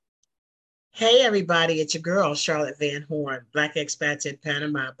Hey everybody, it's your girl Charlotte Van Horn, Black Expats in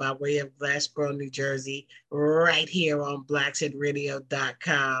Panama by way of Glassboro, New Jersey, right here on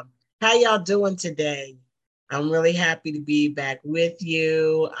blackshitradio.com. How y'all doing today? I'm really happy to be back with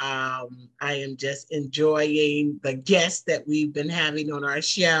you. I am just enjoying the guests that we've been having on our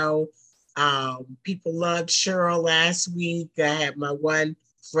show. People loved Cheryl last week. I had my one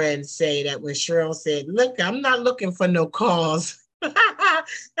friend say that when Cheryl said, "Look, I'm not looking for no calls."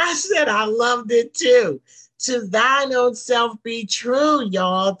 I said, I loved it too. To thine own self be true,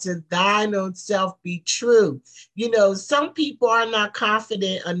 y'all. To thine own self be true. You know, some people are not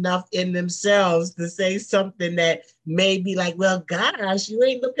confident enough in themselves to say something that may be like, well, gosh, you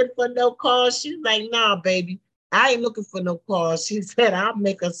ain't looking for no cause. She's like, nah, baby, I ain't looking for no cause. She said, I'll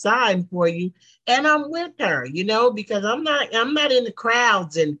make a sign for you. And I'm with her, because I'm not in the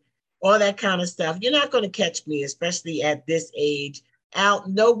crowds and all that kind of stuff. You're not going to catch me, especially at this age,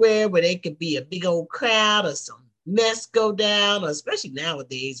 out nowhere where there could be a big old crowd or some mess go down, or especially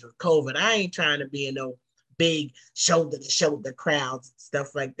nowadays with COVID. I ain't trying to be in no big shoulder to shoulder crowds and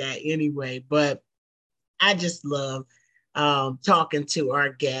stuff like that anyway. But I just love talking to our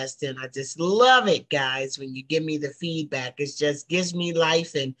guests, and I just love it, guys. When you give me the feedback, it just gives me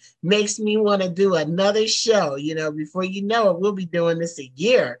life and makes me want to do another show. Before you know it, we'll be doing this a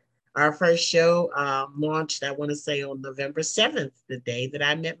year. Our first show launched, I want to say, on November 7th, the day that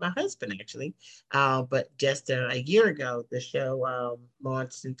I met my husband, actually. But just a year ago, the show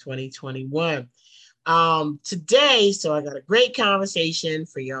launched in 2021. Today, so I got a great conversation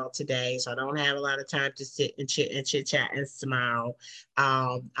for y'all today. So I don't have a lot of time to sit and chit chat and smile.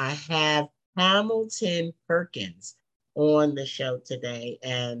 I have Hamilton Perkins on the show today,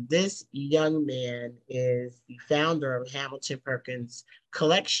 and this young man is the founder of Hamilton Perkins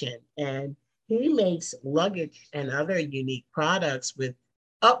Collection, and he makes luggage and other unique products with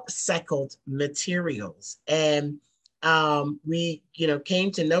upcycled materials. And we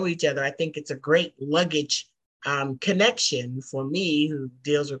came to know each other. I think it's a great luggage connection for me, who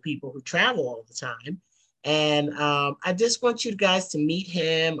deals with people who travel all the time. And I just want you guys to meet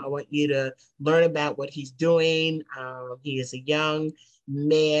him. I want you to learn about what he's doing. He is a young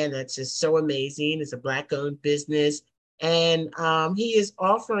man that's just so amazing. It's a Black owned business. And he is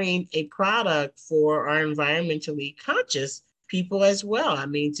offering a product for our environmentally conscious people as well. I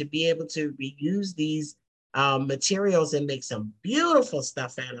mean, to be able to reuse these materials and make some beautiful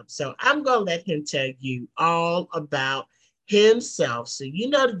stuff out of them. So I'm going to let him tell you all about himself. So you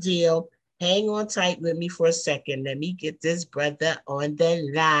know the deal. Hang on tight with me for a second. Let me get this brother on the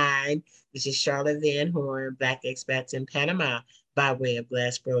line. This is Charlotte Van Horn, Black Expats in Panama, by way of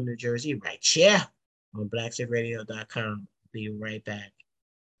Glassboro, New Jersey, right here on blackshitradio.com. Be right back.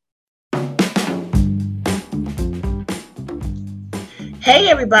 Hey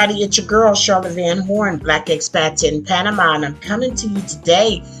everybody, it's your girl Charlotte Van Horn, Black Expats in Panama, and I'm coming to you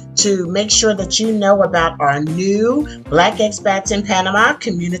today to make sure that you know about our new Black Expats in Panama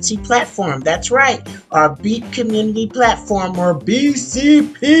community platform. That's right, our Beat Community Platform, or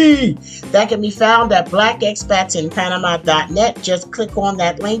BCP. That can be found at blackexpatsinpanama.net. Just click on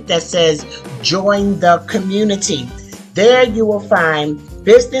that link that says Join the Community. There you will find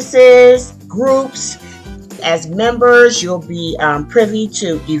businesses, groups. As members, you'll be privy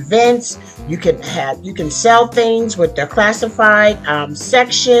to events. You can sell things with the classified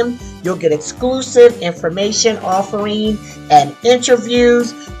section. You'll get exclusive information, offering, and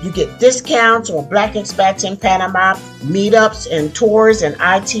interviews. You get discounts on Black Expats in Panama meetups and tours and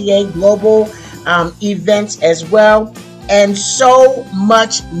ITA global events as well, and so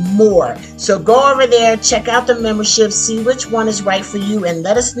much more. So go over there, check out the membership, see which one is right for you, and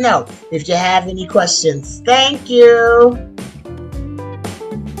let us know if you have any questions. Thank you.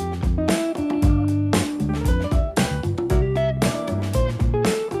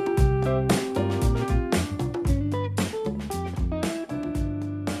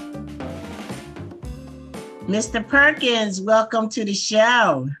 Mr. Perkins, welcome to the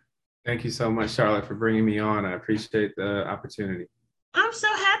show. Thank you so much, Charlotte, for bringing me on. I appreciate the opportunity. I'm so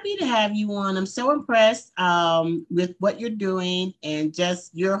happy to have you on. I'm so impressed with what you're doing and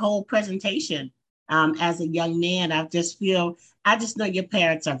just your whole presentation. As a young man, I just know your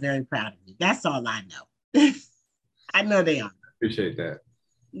parents are very proud of you. That's all I know. I know they are. Appreciate that.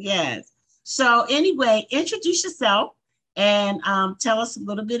 Yes. So anyway, introduce yourself and tell us a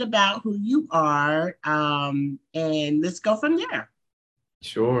little bit about who you are, and let's go from there.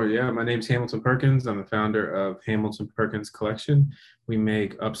 Sure. Yeah. My name's Hamilton Perkins. I'm the founder of Hamilton Perkins Collection. We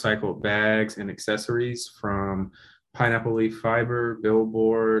make upcycled bags and accessories from pineapple leaf fiber,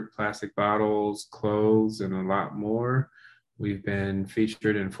 billboard, plastic bottles, clothes, and a lot more. We've been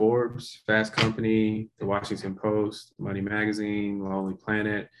featured in Forbes, Fast Company, The Washington Post, Money Magazine, Lonely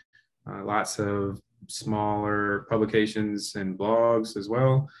Planet, lots of smaller publications and blogs as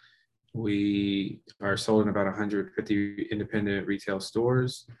well. We are sold in about 150 independent retail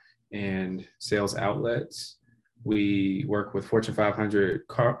stores and sales outlets. We work with Fortune 500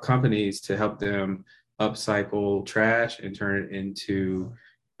 companies to help them upcycle trash and turn it into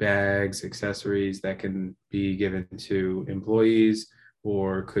bags, accessories that can be given to employees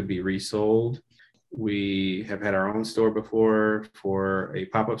or could be resold. We have had our own store before for a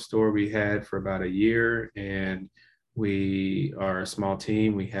pop-up store we had for about a year, and we are a small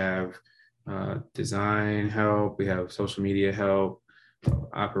team. We have design help, we have social media help,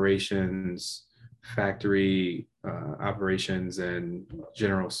 operations, factory operations, and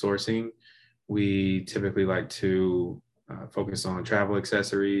general sourcing. We typically like to focus on travel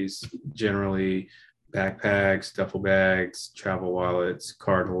accessories, generally backpacks, duffel bags, travel wallets,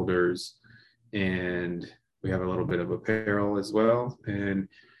 card holders, and we have a little bit of apparel as well. And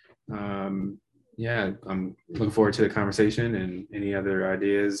yeah, I'm looking forward to the conversation and any other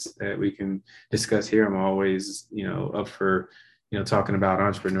ideas that we can discuss here. I'm always, up for, talking about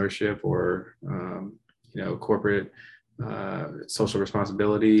entrepreneurship or, corporate social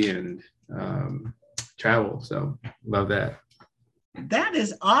responsibility and travel. So love that. That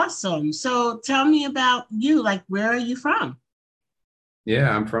is awesome. So tell me about you. Like, where are you from?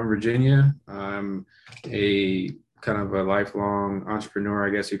 Yeah, I'm from Virginia. I'm a kind of a lifelong entrepreneur, I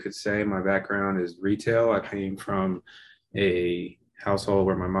guess you could say. My background is retail. I came from a household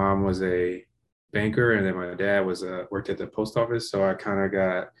where my mom was a banker and then my dad was worked at the post office. So I kind of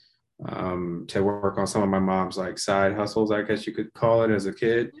got to work on some of my mom's like side hustles, I guess you could call it, as a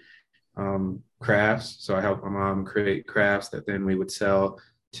kid. Crafts. So I helped my mom create crafts that then we would sell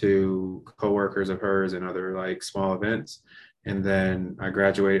to coworkers of hers and other like small events. And then I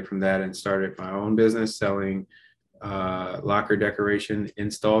graduated from that and started my own business selling locker decoration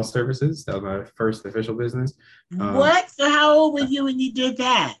install services. That was my first official business. What? So how old were you when you did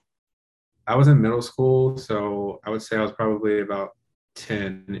that? I was in middle school, so I would say I was probably about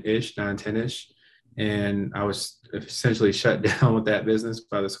 10-ish, 9, 10-ish. And I was essentially shut down with that business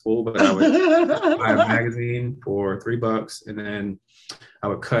by the school, but I would buy a magazine for $3, and then I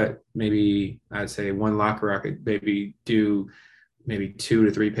would cut maybe, I'd say one locker, I could maybe do maybe 2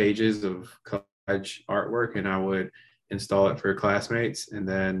 to 3 pages of college artwork, and I would install it for classmates. And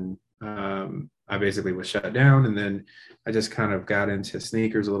then I basically was shut down. And then I just kind of got into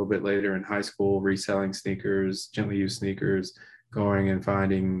sneakers a little bit later in high school, reselling sneakers, gently used sneakers, going and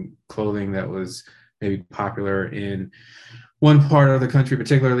finding clothing that was maybe popular in one part of the country,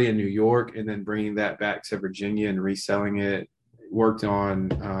 particularly in New York, and then bringing that back to Virginia and reselling it. Worked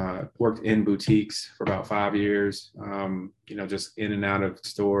in boutiques for about 5 years, just in and out of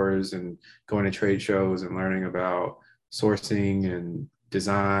stores and going to trade shows and learning about sourcing and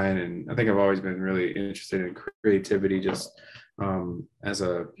design. And I think I've always been really interested in creativity, just as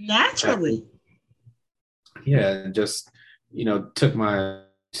a naturally. Yeah, just took my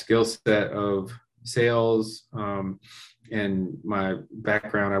skill set of sales and my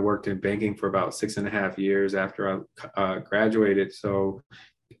background. I worked in banking for about 6.5 years after I graduated. So,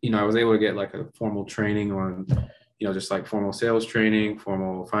 I was able to get like a formal training on, just like formal sales training,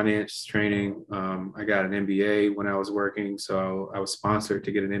 formal finance training. I got an MBA when I was working. So I was sponsored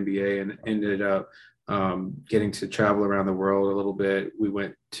to get an MBA and ended up getting to travel around the world a little bit. We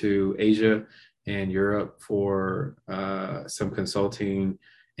went to Asia and Europe for some consulting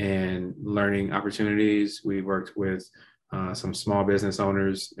and learning opportunities. We worked with some small business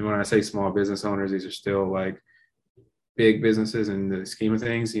owners. And when I say small business owners, these are still like big businesses in the scheme of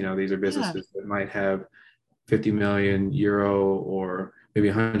things. These are businesses that might have 50 million euro or maybe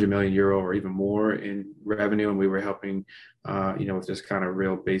 100 million euro or even more in revenue. And we were helping, with just kind of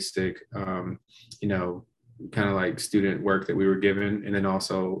real basic, kind of like student work that we were given. And then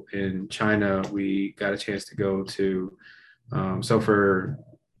also in China, we got a chance to go to, so for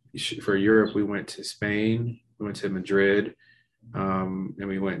Europe, we went to Spain, we went to Madrid, and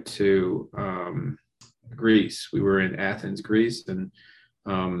we went to Greece. We were in Athens, Greece, and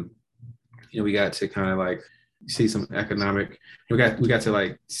we got to kind of like see some economic. We got to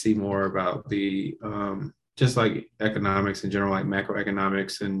like see more about the just like economics in general, like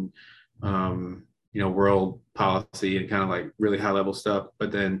macroeconomics and world policy and kind of like really high level stuff.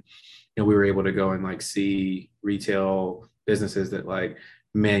 But then we were able to go and like see retail businesses that like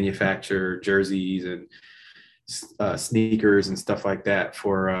manufacture jerseys and sneakers and stuff like that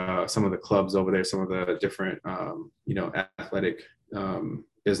for some of the clubs over there, some of the different athletic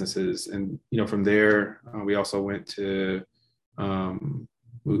businesses. And from there we also went to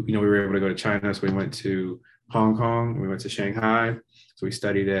we were able to go to China, so we went to Hong Kong, we went to Shanghai. So we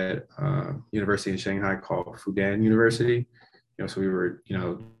studied at university in Shanghai called Fudan University. So we were,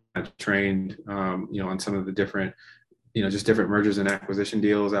 trained, on some of the different, just different mergers and acquisition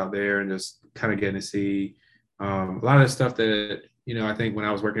deals out there, and just kind of getting to see a lot of the stuff that, I think when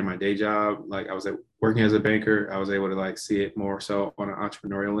I was working my day job, like I was working as a banker, I was able to like see it more so on an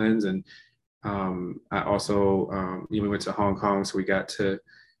entrepreneurial lens. And I also, we went to Hong Kong, so we got to,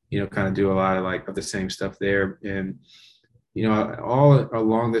 kind of do a lot of like of the same stuff there. And, all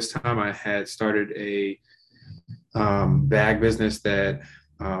along this time, I had started a bag business that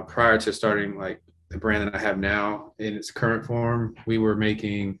prior to starting like the brand that I have now in its current form, we were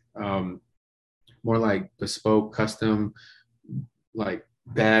making more like bespoke, custom, like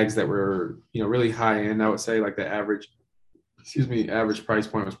bags that were, really high end. I would say like the average price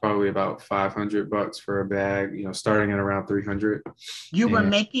point was probably about $500 for a bag, starting at around 300. You were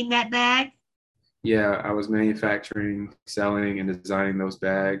making that bag? Yeah, I was manufacturing, selling, and designing those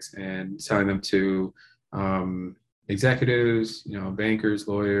bags and selling them to executives, bankers,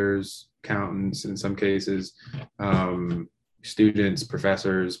 lawyers, accountants, in some cases, students,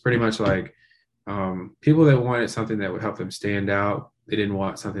 professors, pretty much like people that wanted something that would help them stand out. They didn't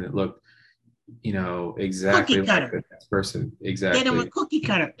want something that looked, exactly like the next person. Exactly. They didn't want cookie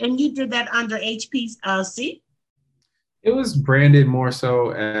cutter. And you did that under HPC? It was branded more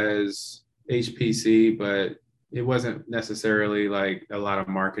so as HPC, but it wasn't necessarily like a lot of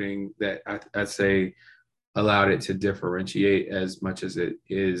marketing that I'd say allowed it to differentiate as much as it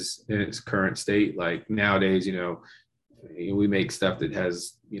is in its current state. Like nowadays, we make stuff that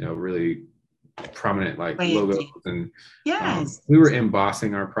has, really prominent like logos, and yes, we were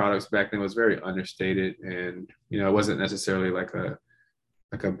embossing our products back then. It was very understated, and it wasn't necessarily like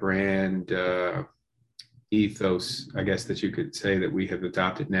a brand ethos, I guess, that you could say that we have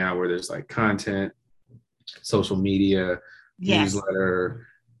adopted now, where there's like content, social media, newsletter,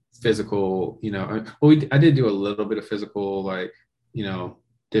 physical, I did do a little bit of physical, like,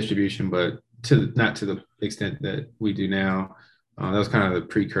 distribution, but not to the extent that we do now. That was kind of the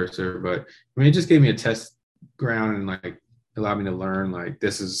precursor, but it just gave me a test ground and like allowed me to learn, like,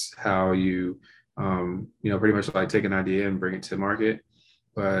 this is how you, pretty much like take an idea and bring it to market.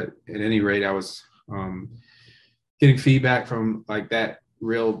 But at any rate, I was getting feedback from like that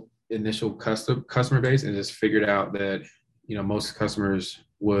real initial customer base, and just figured out that, most customers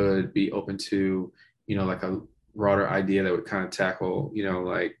would be open to, like a broader idea that would kind of tackle,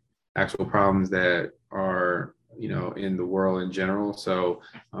 like actual problems that are, in the world in general. So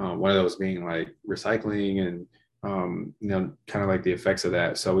one of those being like recycling and, kind of like the effects of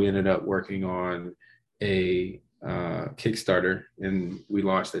that. So we ended up working on a Kickstarter, and we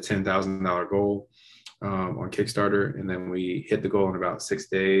launched a $10,000 goal on Kickstarter. And then we hit the goal in about 6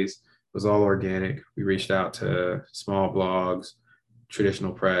 days. It was all organic. We reached out to small blogs,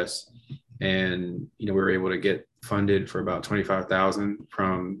 traditional press, and, we were able to get funded for about $25,000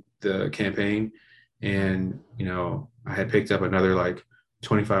 from the campaign. And, I had picked up another like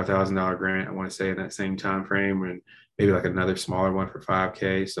 $25,000 grant, I want to say, in that same time frame, and maybe like another smaller one for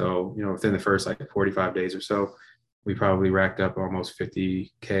 $5K. So, within the first like 45 days or so, we probably racked up almost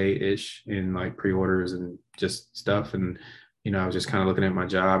 $50K ish in like pre-orders and just stuff. And, I was just kind of looking at my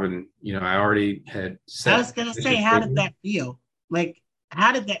job, and, I already had set. I was going to say, how did that feel? Like,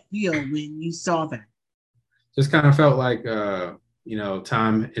 how did that feel when you saw that? Just kind of felt like,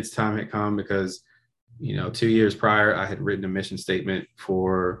 time had come, because 2 years prior, I had written a mission statement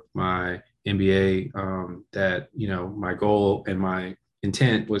for my MBA, that, my goal and my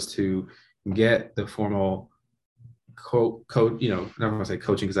intent was to get the formal not going to say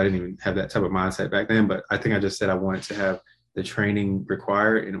coaching, because I didn't even have that type of mindset back then, but I think I just said I wanted to have the training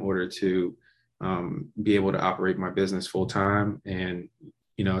required in order to be able to operate my business full time and,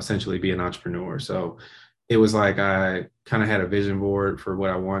 essentially be an entrepreneur. So it was like I kind of had a vision board for what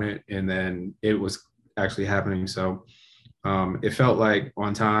I wanted, and then it was actually happening. So it felt like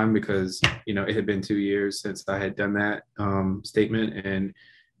on time, because, it had been 2 years since I had done that statement. And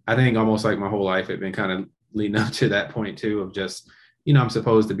I think almost like my whole life had been kind of leading up to that point too, of just, I'm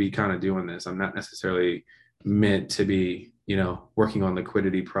supposed to be kind of doing this. I'm not necessarily meant to be, working on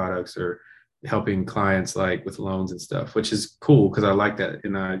liquidity products or helping clients like with loans and stuff, which is cool because I like that.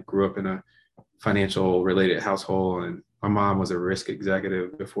 And I grew up in a financial related household, and my mom was a risk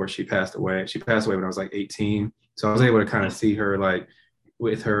executive before she passed away. She passed away when I was like 18. So I was able to kind of see her, like,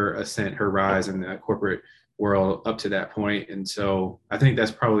 with her ascent, her rise in the corporate world up to that point. And so I think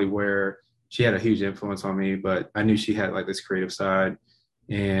that's probably where she had a huge influence on me, but I knew she had like this creative side.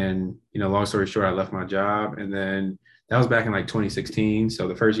 And, long story short, I left my job. And then that was back in like 2016. So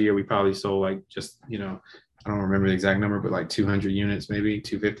the first year we probably sold like just, I don't remember the exact number, but like 200 units, maybe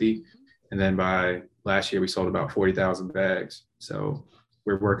 250. And then by last year we sold about 40,000 bags. So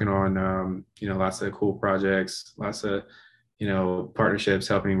we're working on, lots of cool projects, lots of, partnerships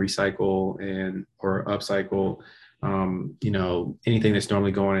helping recycle and or upcycle, anything that's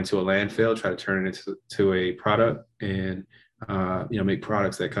normally going into a landfill, try to turn it into a product and, make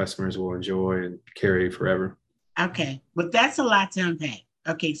products that customers will enjoy and carry forever. Okay, but that's a lot to unpack.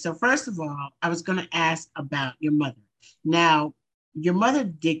 Okay, so first of all, I was going to ask about your mother. Now, your mother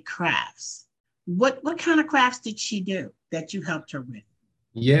did crafts. What kind of crafts did she do that you helped her with?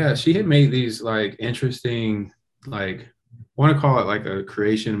 Yeah, she had made these like interesting, like, I want to call it like a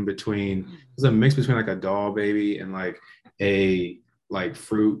creation between, it's a mix between like a doll baby and like a like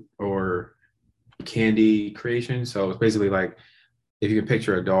fruit or candy creation. So it's basically like if you can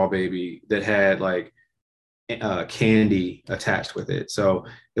picture a doll baby that had like candy attached with it. So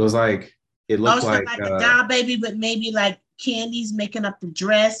it was like it Oh, looked so like like a doll baby, but maybe like candies making up the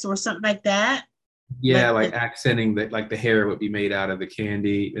dress or something like that. yeah, Like like the, accenting that like the hair would be made out of the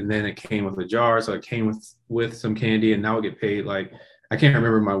candy, and then it came with a jar, so it came with some candy, and now I get paid like I can't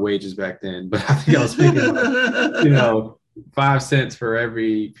remember my wages back then, but I think I was making like you know 5 cents for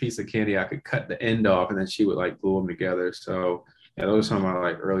every piece of candy I could cut the end off, and then she would like glue them together. So yeah, those are some of my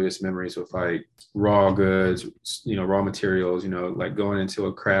like earliest memories with like raw goods, raw materials, like going into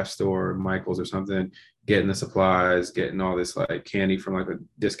a craft store, Michael's or something, getting the supplies, getting all this like candy from like a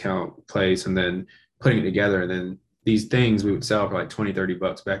discount place, and then putting it together. And then these things we would sell for like 20,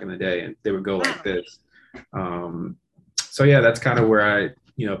 $30 back in the day, and they would go like wow. this. Um, so yeah, that's kind of where I,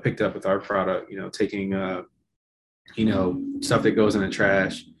 picked up with our product, taking, stuff that goes in the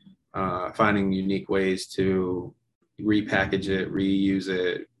trash, finding unique ways to repackage it, reuse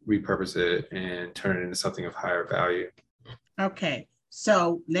it, repurpose it, and turn it into something of higher value. Okay,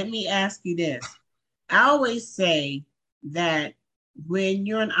 so let me ask you this. I always say that when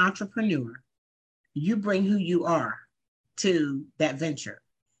you're an entrepreneur, you bring who you are to that venture.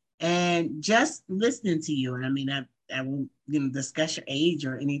 And just listening to you, and I mean, I won't discuss your age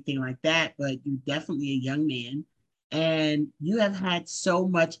or anything like that, but you're definitely a young man, and you have had so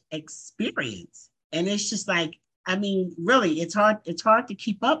much experience, and it's just like, I mean, really, it's hard to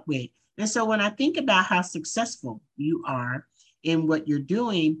keep up with. And so when I think about how successful you are in what you're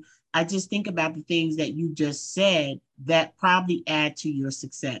doing, I just think about the things that you just said that probably add to your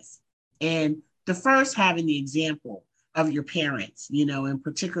success. And the first, having the example of your parents, and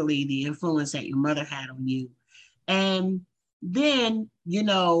particularly the influence that your mother had on you. And then,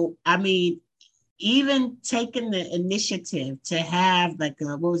 I mean, even taking the initiative to have like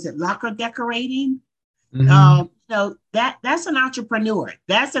what was it, locker decorating? Mm-hmm. That's an entrepreneur.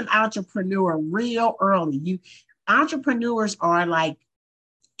 That's an entrepreneur real early. You entrepreneurs are like,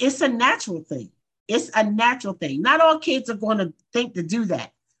 it's a natural thing. It's a natural thing. Not all kids are going to think to do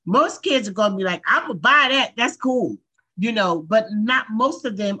that. Most kids are going to be like, I would buy that. That's cool. But not most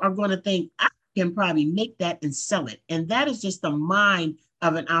of them are going to think, I can probably make that and sell it. And that is just the mind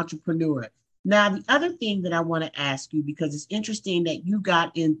of an entrepreneur. Now, the other thing that I want to ask you, because it's interesting that you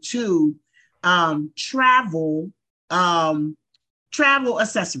got into travel, travel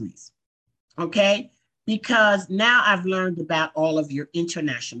accessories. Okay. Because now I've learned about all of your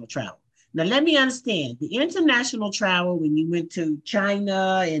international travel. Now let me understand the international travel when you went to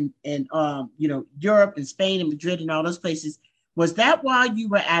China and Europe and Spain and Madrid and all those places. Was that while you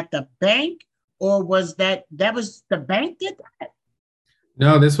were at the bank, or was that was the bank did that?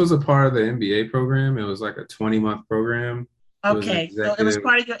 No, this was a part of the MBA program. It was like a 20-month program. It was an Okay, so it was executive.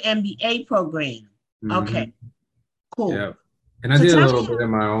 part of your MBA program. Mm-hmm. Okay, cool. Yeah. And I So did a tell little me. bit of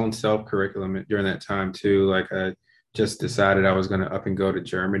my own self curriculum during that time too. Like I just decided I was going to up and go to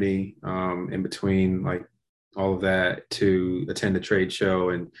Germany in between like all of that to attend a trade show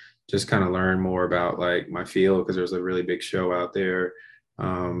and just kind of learn more about like my field because there's a really big show out there.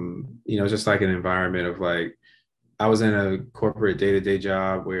 Just like an environment of like I was in a corporate day-to-day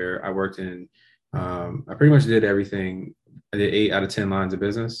job where I worked in I pretty much did everything. I did 8 out of 10 lines of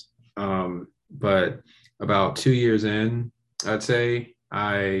business. But about 2 years in, I'd say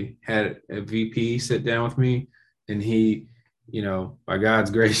I had a VP sit down with me and he, by God's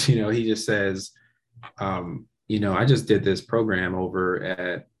grace, he just says, I just did this program over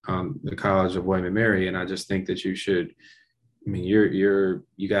at the College of William and Mary, and I just think that you should, I mean,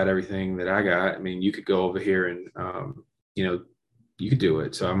 you got everything that I got. I mean, you could go over here and, you know, you could do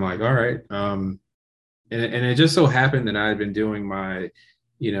it. So I'm like, all right. And it just so happened that I had been doing my,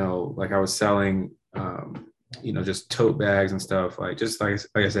 like I was selling, just tote bags and stuff. Like just like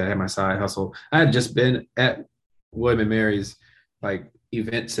I said, I had my side hustle. I had just been at William and Mary's like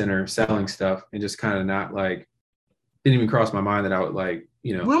event center selling stuff, and just kind of not like, didn't even cross my mind that I would like,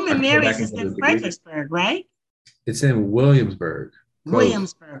 I William could go Mary's back and is get in a degree. Fredericksburg, right? It's in Williamsburg, close.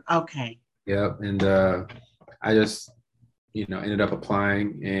 Williamsburg. Okay. Yep. And I just, ended up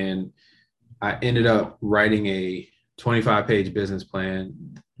applying, and I ended up writing a 25-page business plan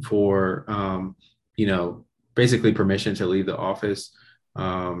for, you know, basically permission to leave the office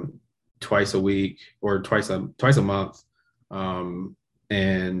um, twice a week or twice a month,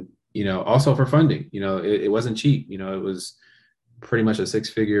 and also for funding. It wasn't cheap. It was pretty much a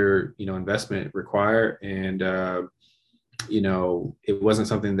six-figure investment required, and it wasn't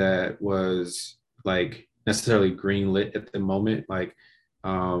something that was like necessarily green lit at the moment. Like,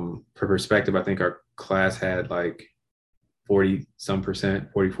 for perspective, I think our class had like 40 some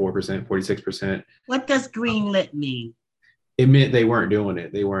percent, 44%, 46%. What does greenlit mean? It meant they weren't doing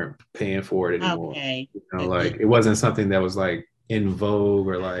it. They weren't paying for it anymore. Okay. Like it wasn't something that was like in vogue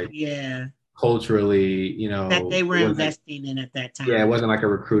or like Yeah. culturally, That they were it wasn't, investing in at that yeah, it time. wasn't like a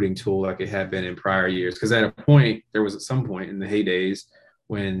recruiting tool like it had been in prior years. Because at a point, there was at some point in the heydays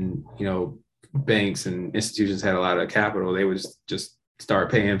when, banks and institutions had a lot of capital, they would just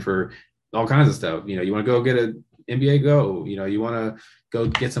start paying for all kinds of stuff. You want to go get an MBA, go. You want to go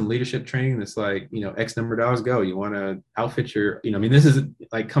get some leadership training that's like, X number of dollars, go. You want to outfit your, I mean, this is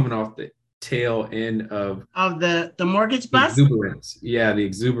like coming off the tail end of The mortgage bust. exuberance. Yeah, the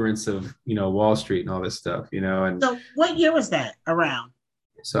exuberance of Wall Street and all this stuff. And So what year was that around?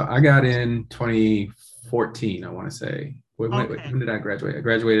 so I got in 2014, I want to say. Wait, Okay. when did I graduate? I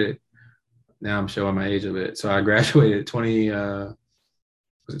graduated. Now I'm showing my age of it. So I graduated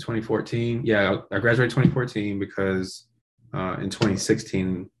was it 2014? Yeah, I graduated 2014 because in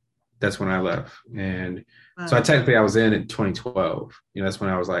 2016, that's when I left. And so I was in 2012. That's when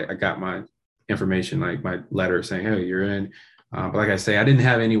I was like, I got my information, like my letter saying, hey, you're in. But like I say, I didn't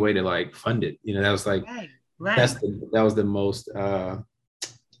have any way to like fund it. That was like, right. That was the most,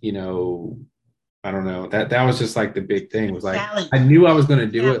 I don't know, that was just like the big thing was like, challenge. I knew I was going to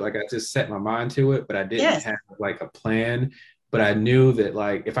do it. Like I just set my mind to it, but I didn't have like a plan. But I knew that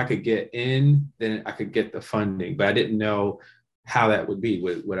like if I could get in, then I could get the funding. But I didn't know how that would be.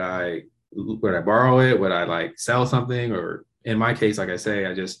 Would I borrow it? Would I like sell something? Or in my case, like I say,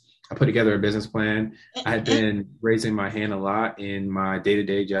 I put together a business plan. I had been raising my hand a lot in my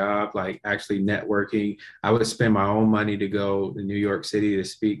day-to-day job, like actually networking. I would spend my own money to go to New York City to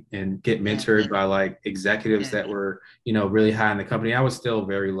speak and get mentored by like executives that were, really high in the company. I was still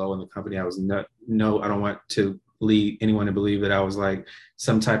very low in the company. I was I don't want to lead anyone to believe that I was like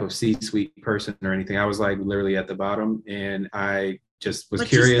some type of C-suite person or anything. I was like literally at the bottom, and I just was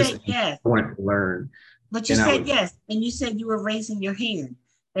curious. I wanted to learn. But you said yes, and you said you were raising your hand.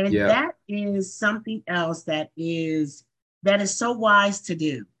 And that is something else that is so wise to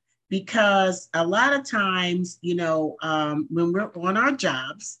do, because a lot of times, when we're on our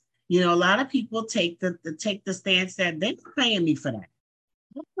jobs, a lot of people take the stance that they're not paying me for that.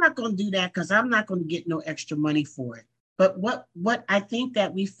 I'm not going to do that because I'm not going to get no extra money for it. But what I think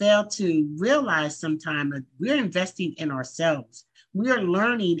that we fail to realize sometimes, we're investing in ourselves. We are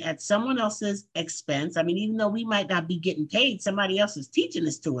learning at someone else's expense. I mean, even though we might not be getting paid, somebody else is teaching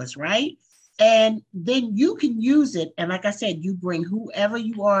this to us, right? And then you can use it. And like I said, you bring whoever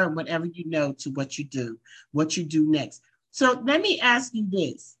you are and whatever you know to what you do next. So let me ask you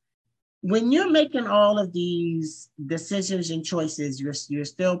this. When you're making all of these decisions and choices, you're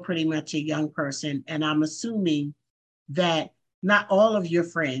still pretty much a young person. And I'm assuming that not all of your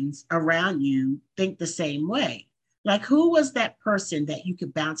friends around you think the same way. Like, who was that person that you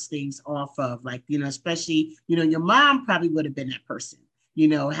could bounce things off of? Like, especially, your mom probably would have been that person,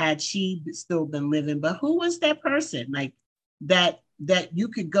 had she still been living. But who was that person like that you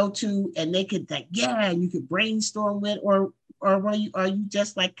could go to and they could like, and you could brainstorm with, or are you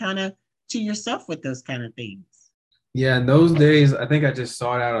just like kind of to yourself with those kind of things? Yeah, in those days, I think I just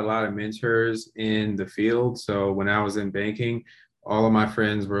sought out a lot of mentors in the field. So when I was in banking, all of my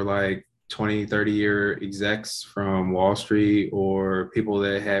friends were like 20, 30-year execs from Wall Street, or people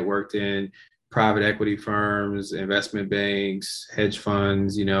that had worked in private equity firms, investment banks, hedge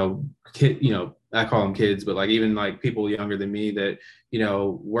funds, I call them kids, but like even like people younger than me that,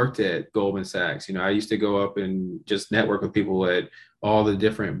 worked at Goldman Sachs. I used to go up and just network with people at all the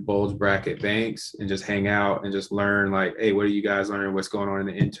different bulge bracket banks and just hang out and just learn like, hey, what are you guys learning? What's going on in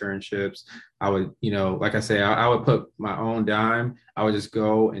the internships? I would, like I say, I would put my own dime. I would just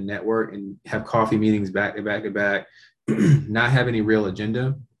go and network and have coffee meetings back to back to back, not have any real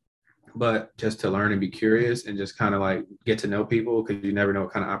agenda, but just to learn and be curious and just kind of like get to know people, because you never know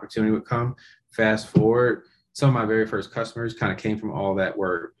what kind of opportunity would come. Fast forward, some of my very first customers kind of came from all that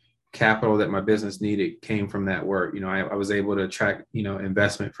work. Capital that my business needed came from that work. I was able to attract,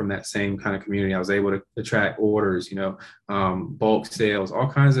 investment from that same kind of community. I was able to attract orders, bulk sales, all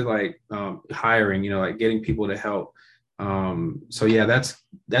kinds of like hiring, like getting people to help. So yeah,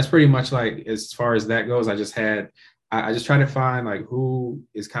 that's pretty much like as far as that goes. I just try to find like who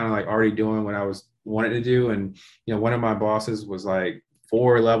is kind of like already doing what I was wanted to do. And one of my bosses was like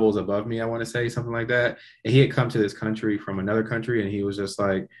 4 levels above me, I want to say something like that. And he had come to this country from another country, and he was just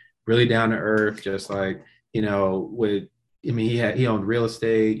like really down to earth, just like, with, I mean, he owned real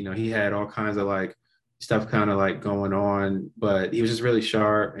estate, he had all kinds of like stuff kind of like going on, but he was just really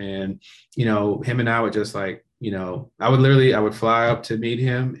sharp. And, him and I would just like, I would fly up to meet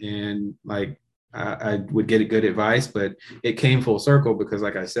him, and like, I would get a good advice, but it came full circle because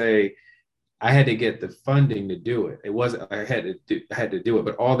like I say, I had to get the funding to do it. It wasn't, I had to do it,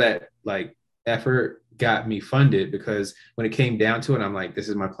 but all that like effort got me funded, because when it came down to it, I'm like, this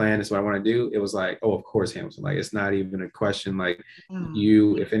is my plan. This is what I want to do. It was like, oh, of course, Hamilton. Like, it's not even a question. Like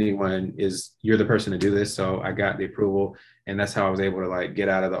you, if anyone you're the person to do this. So I got the approval, and that's how I was able to like get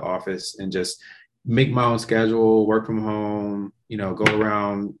out of the office and just make my own schedule, work from home, go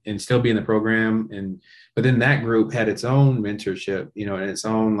around and still be in the program. But then that group had its own mentorship, and its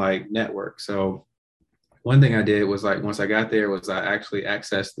own like network. So one thing I did was like, once I got there, was I actually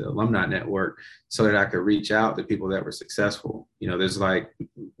accessed the alumni network so that I could reach out to people that were successful. There's like, I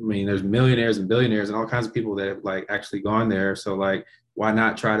mean, there's millionaires and billionaires and all kinds of people that have like actually gone there. So like, why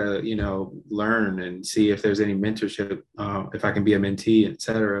not try to, learn and see if there's any mentorship, if I can be a mentee, et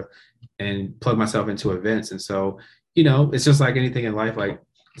cetera, and plug myself into events. And so, it's just like anything in life. Like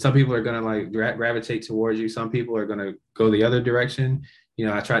some people are going to like gravitate towards you. Some people are going to go the other direction.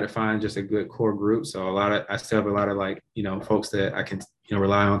 I try to find just a good core group. So I still have a lot of like, folks that I can,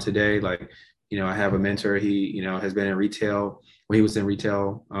 rely on today. Like, I have a mentor, he, has been in retail. Well, he was in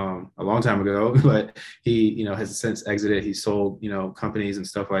retail a long time ago, but he, has since exited. He sold, companies and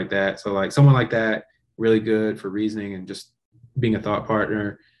stuff like that. So like someone like that, really good for reasoning and just being a thought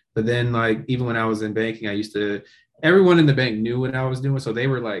partner. But then like, even when I was in banking, everyone in the bank knew what I was doing. So they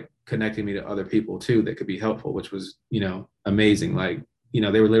were like connecting me to other people too that could be helpful, which was, amazing. Like,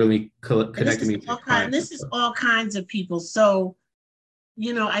 they were literally connecting me to clients. This is all kinds of people. So,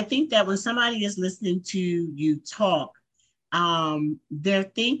 I think that when somebody is listening to you talk,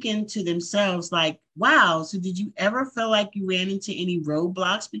 they're thinking to themselves like, wow, so did you ever feel like you ran into any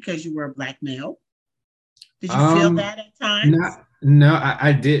roadblocks because you were a Black male? Did you feel that at times? No,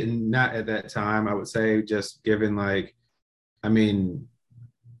 I didn't. Not at that time. I would say just given like, I mean,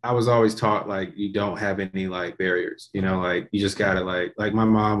 I was always taught like you don't have any like barriers, like you just gotta like my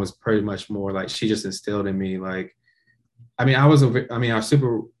mom was pretty much more like she just instilled in me like, I was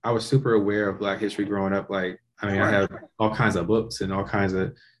super aware of Black history growing up. Like, I have all kinds of books and all kinds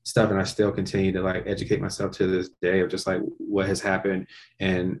of stuff, and I still continue to like educate myself to this day of just like what has happened,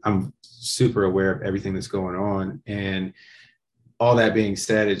 and I'm super aware of everything that's going on. And all that being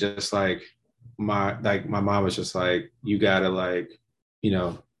said, it just like my mom was just like, you gotta like,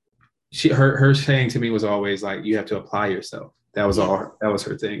 her saying to me was always like, you have to apply yourself. That was that was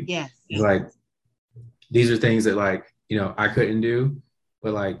her thing. Yes. Like, these are things that like, I couldn't do,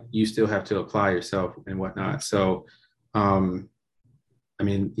 but like, you still have to apply yourself and whatnot. So, that's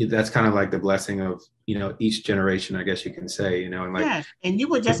kind of like the blessing of, each generation, I guess you can say, and like, yes. And you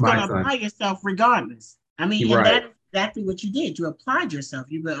were just going to apply yourself regardless. And that's exactly what you did. You applied yourself.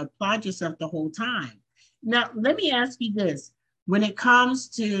 You applied yourself the whole time. Now, let me ask you this. When it comes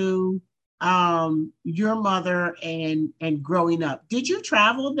to your mother and growing up, did you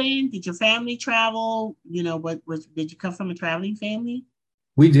travel then? Did your family travel? Did you come from a traveling family?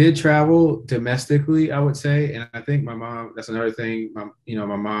 We did travel domestically, I would say. And I think my mom, that's another thing,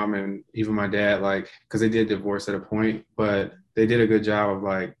 my mom and even my dad, like, because they did divorce at a point, but they did a good job of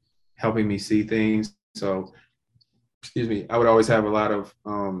like helping me see things. So, excuse me, I would always have a lot of,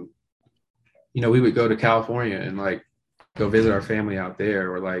 we would go to California and like go visit our family out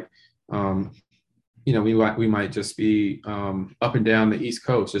there, or like, we might just be up and down the East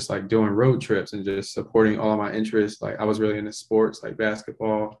Coast, just like doing road trips and just supporting all of my interests. Like I was really into sports, like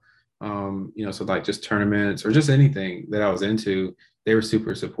basketball, so like just tournaments or just anything that I was into. They were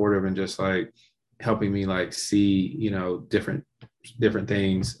super supportive and just like helping me like see, different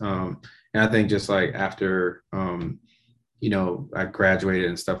things. And I think just like after, I graduated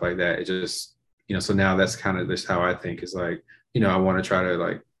and stuff like that, it just, so now that's kind of just how I think is like, I want to try to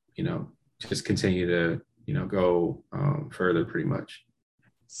like, just continue to, go further pretty much.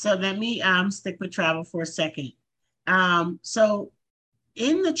 So let me stick with travel for a second. So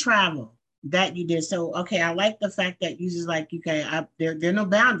in the travel, that you did. So, okay, I like the fact that you just like, okay, there are no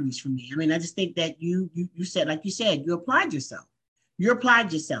boundaries for me. I mean, I just think that you said, like you said, you applied yourself. You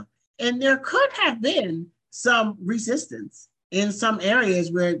applied yourself. And there could have been some resistance in some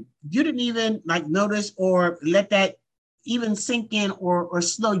areas where you didn't even like notice or let that even sink in or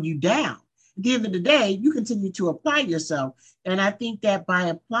slow you down. At the end of the day, you continue to apply yourself. And I think that by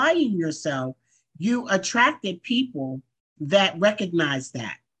applying yourself, you attracted people that recognize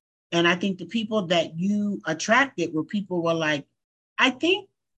that. And I think the people that you attracted were people were like, I think,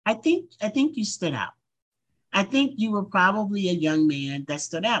 I think you stood out. I think you were probably a young man that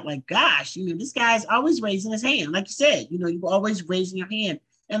stood out. Like, gosh, this guy's always raising his hand. Like you said, you were always raising your hand.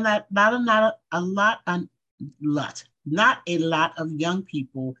 And that not a lot of young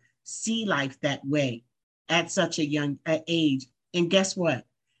people see life that way at such a young age. And guess what?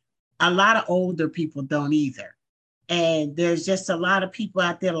 A lot of older people don't either. And there's just a lot of people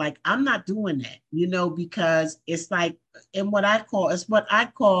out there like, I'm not doing that, because it's like, and what I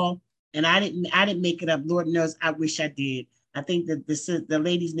call, and I didn't make it up. Lord knows, I wish I did. I think that the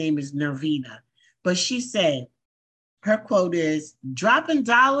lady's name is Nervina, but she said, her quote is dropping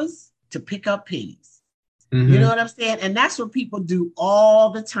dollars to pick up pennies. Mm-hmm. You know what I'm saying? And that's what people do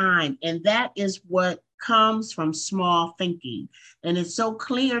all the time. And that is what comes from small thinking. And it's so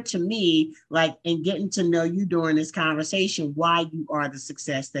clear to me, like in getting to know you during this conversation, why you are the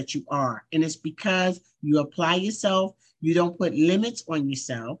success that you are. And it's because you apply yourself, you don't put limits on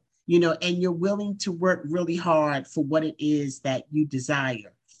yourself, and you're willing to work really hard for what it is that you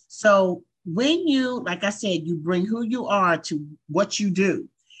desire. So when you, like I said, you bring who you are to what you do.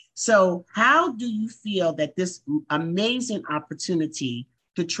 So how do you feel that this amazing opportunity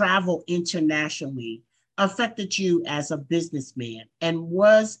to travel internationally affected you as a businessman? And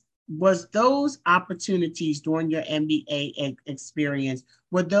was those opportunities during your MBA experience,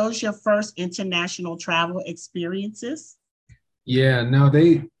 were those your first international travel experiences? Yeah, no,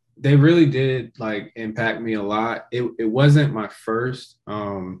 they really did like impact me a lot. It wasn't my first.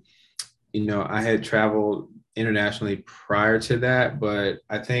 I had traveled internationally prior to that, but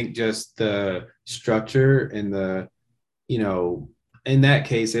I think just the structure and in that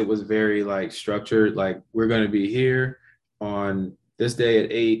case, it was very like structured. Like, we're going to be here on this day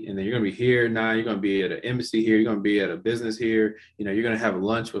at 8, and then you're going to be here at 9. You're going to be at an embassy here. You're going to be at a business here. You're going to have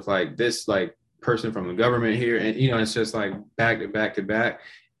lunch with like this like person from the government here, and it's just like back to back to back.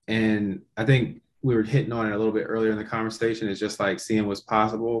 And I think we were hitting on it a little bit earlier in the conversation. It's just like seeing what's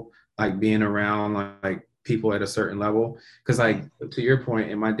possible, like being around like people at a certain level. Because like to your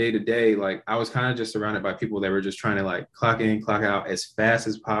point, in my day to day, like I was kind of just surrounded by people that were just trying to like clock in, clock out as fast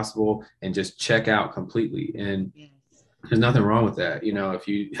as possible and just check out completely. And there's nothing wrong with that. If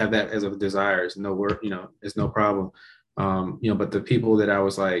you have that as a desire, it's no work, it's no problem. But the people that I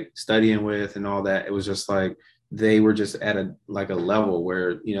was like studying with and all that, it was just like they were just at a level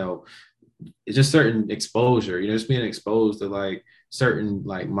where it's just certain exposure, just being exposed to like certain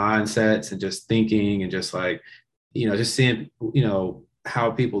like mindsets and just thinking and just like just seeing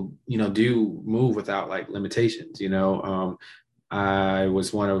how people do move without like limitations. I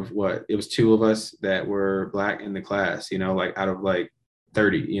was one of it was 2 of us that were Black in the class, like out of like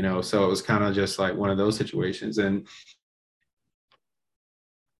 30, so it was kind of just like one of those situations. And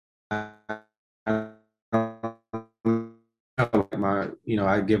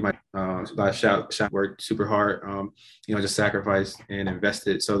I give my shout worked super hard, just sacrificed and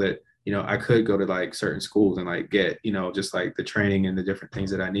invested so that I could go to like certain schools and like get just like the training and the different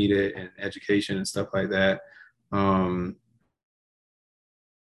things that I needed and education and stuff like that.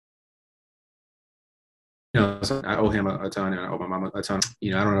 So I owe him a ton, and I owe my mom a ton. I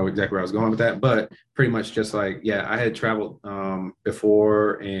don't know exactly where I was going with that, but pretty much just like, yeah, I had traveled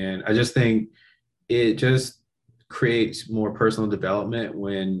before, and I just think it just creates more personal development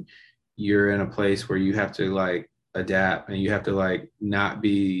when you're in a place where you have to like adapt and you have to like not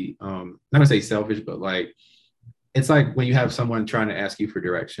be not gonna say selfish, but like it's like when you have someone trying to ask you for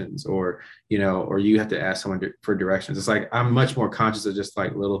directions, or or you have to ask someone for directions. It's like I'm much more conscious of just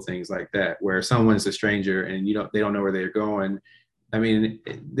like little things like that, where someone's a stranger and they don't know where they're going. I mean,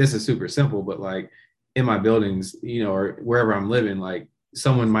 this is super simple, but like in my buildings, or wherever I'm living, like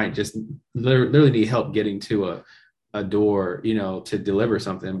someone might just literally need help getting to a door, to deliver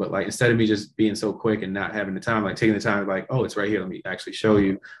something. But like, instead of me just being so quick and not having the time, like taking the time, like, oh, it's right here, let me actually show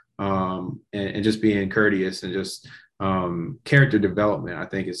you. And just being courteous and just character development, I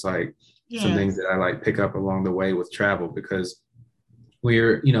think it's like some things that I like pick up along the way with travel, because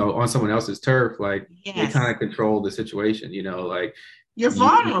we're on someone else's turf, like they kind of control the situation, like you're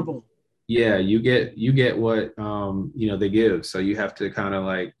vulnerable. You get what they give, so you have to kind of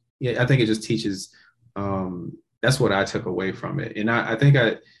like yeah, I think it just teaches. That's what I took away from it, and I think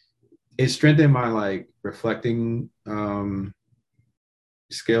it strengthened my like reflecting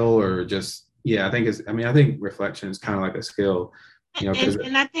skill, or just yeah. I think reflection is kind of like a skill, because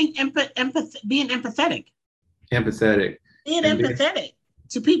And I think being empathetic, empathetic being and being, empathetic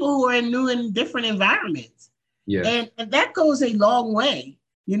to people who are in new and different environments. yes, And that goes a long way,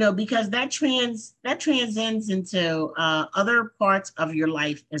 because that transcends into other parts of your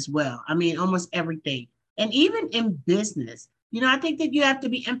life as well. I mean, almost everything, and even in business, I think that you have to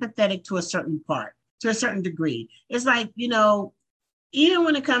be empathetic to a certain part, to a certain degree. It's like, even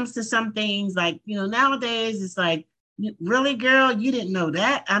when it comes to some things, like, nowadays, it's like, really, girl, you didn't know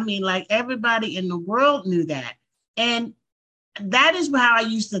that. I mean, like, everybody in the world knew that, and that is how I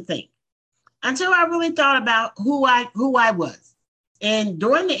used to think until I really thought about who I was. And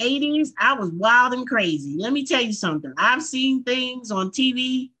during the 80s, I was wild and crazy. Let me tell you something. I've seen things on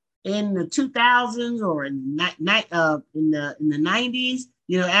TV in the 2000s or in the 90s.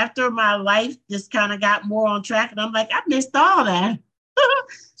 After my life just kind of got more on track, and I'm like, I missed all that.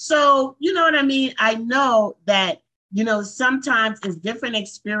 So, you know what I mean? I know that, sometimes it's different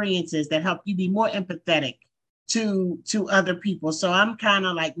experiences that help you be more empathetic to other people. So I'm kind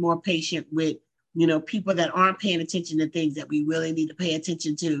of like more patient with, people that aren't paying attention to things that we really need to pay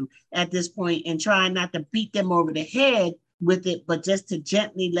attention to at this point, and trying not to beat them over the head with it, but just to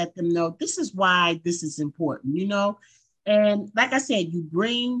gently let them know this is why this is important. And like I said, you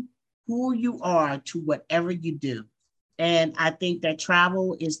bring who you are to whatever you do. And I think that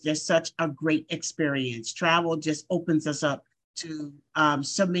travel is just such a great experience. Travel just opens us up to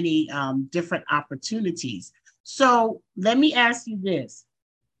so many different opportunities. So let me ask you this.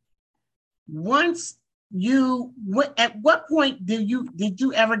 Once at what point did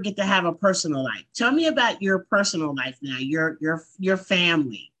you ever get to have a personal life? Tell me about your personal life now, your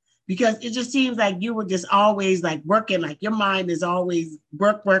family, because it just seems like you were just always like working, like your mind is always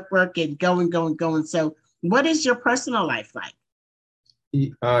work, work, work, and going, going, going. So what is your personal life like?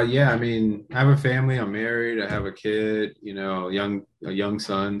 yeah, I mean, I have a family. I'm married. I have a kid. A young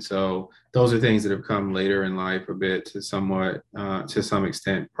son. So those are things that have come later in life a bit, to some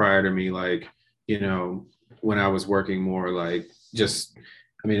extent. Prior to me, like, you know, when I was working more, like, just,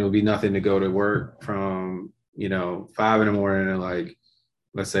 I mean, it would be nothing to go to work from 5 in the morning to, like,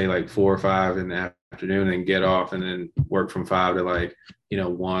 let's say, like 4 or 5 in the afternoon, and get off and then work from 5 to, like,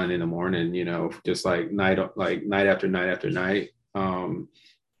 1 in the morning. Just like night after night after night.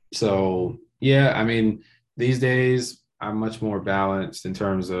 So yeah, I mean, these days I'm much more balanced in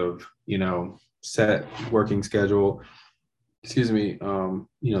terms of, set working schedule, excuse me,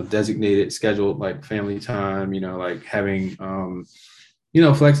 designated scheduled, like, family time, like having,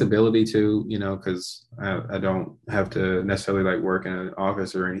 flexibility too, because I don't have to necessarily, like, work in an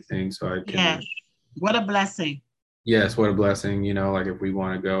office or anything. So I can, Yes. What a blessing. yes, what a blessing, like, if we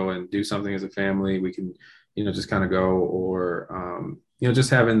want to go and do something as a family, we can, just kind of go, or, just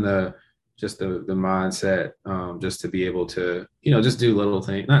having the mindset, just to be able to, just do little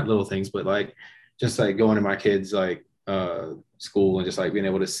things, not little things, but, like, just like going to my kids, like, school, and just, like, being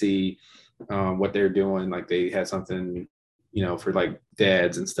able to see, what they're doing. Like, they had something, for, like,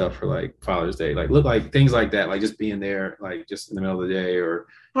 dads and stuff for, like, Father's Day, like, look, like, things like that, like, just being there, like, just in the middle of the day, or,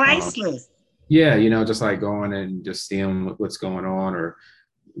 um, Priceless. yeah, just, like, going and just seeing what's going on, or,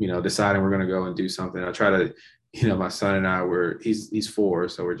 deciding we're going to go and do something. I try to, my son and I he's 4,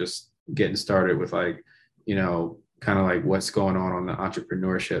 so we're just getting started with, like, kind of like what's going on the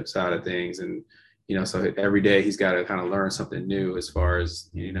entrepreneurship side of things. And, so every day he's got to kind of learn something new, as far as,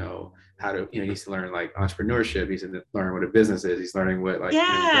 how to, he needs to learn, like, entrepreneurship. He's to learn what a business is. He's learning what, like,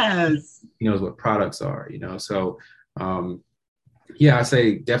 Yes. he knows what products are, so, yeah, I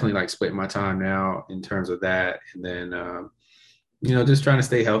say definitely, like, splitting my time now in terms of that. And then, just trying to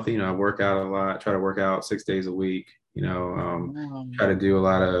stay healthy. I work out a lot, try to work out 6 days a week, try to do a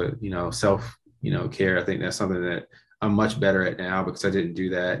lot of, self, care. I think that's something that I'm much better at now, because I didn't do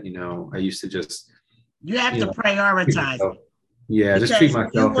that. I used to just, You have to treat prioritize myself. it, Yeah, just treat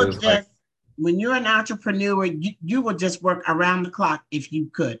because you myself will as, like, just, when you're an entrepreneur, you will just work around the clock if you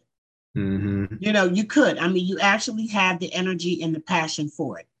could. mm-hmm. You could. I mean, you actually have the energy and the passion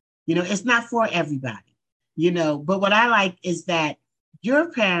for it. It's not for everybody, but what I like is that your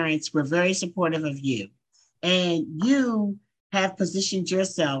parents were very supportive of you, and you have positioned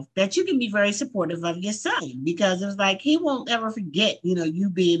yourself that you can be very supportive of your son, because it's like he won't ever forget, you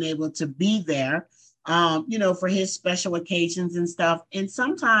being able to be there, for his special occasions and stuff. And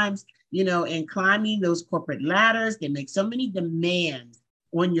sometimes, in climbing those corporate ladders, they make so many demands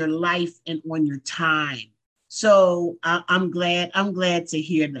on your life and on your time. So I'm glad to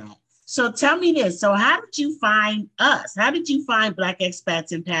hear that. So tell me this. So how did you find us? How did you find Black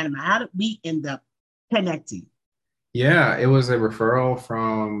Expats in Panama? How did we end up connecting? Yeah, it was a referral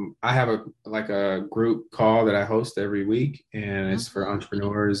from, I have a group call that I host every week, and it's for Mhm.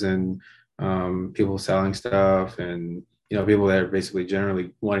 entrepreneurs and people selling stuff, and people that are basically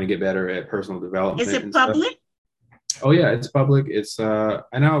generally wanting to get better at personal Is development it and stuff. public? Oh yeah, it's public. It's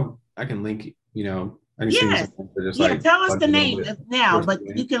I know I can link, I can send you Yes. something to just Yeah, like tell us plug the it in name with now, towards but the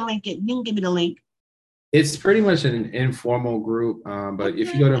you end. can link it. You can give me the link. It's pretty much an informal group, but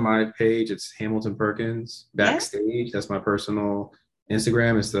if you Okay. go to my page, it's Hamilton Perkins Yes. Backstage. That's my personal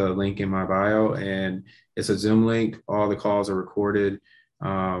Instagram. It's the link in my bio, and it's a Zoom link. All the calls are recorded.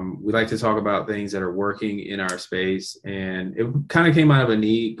 We like to talk about things that are working in our space, and it kind of came out of a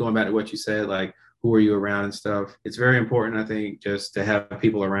need. Going back to what you said, like who are you around and stuff. It's very important, I think, just to have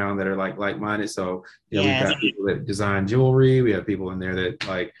people around that are like-minded. So, we've Yes. got people that design jewelry. We have people in there that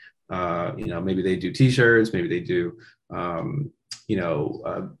like maybe they do t-shirts, maybe they do, um, you know,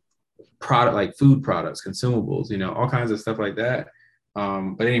 uh, product like food products, consumables, all kinds of stuff like that.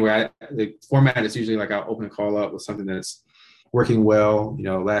 But anyway, the format is usually like I'll open a call up with something that's working well.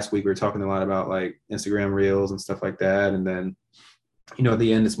 Last week we were talking a lot about like Instagram reels and stuff like that. And then, at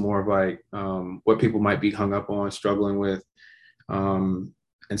the end, it's more of like what people might be hung up on, struggling with. Um,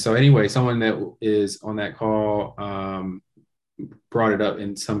 and so anyway, someone that is on that call, brought it up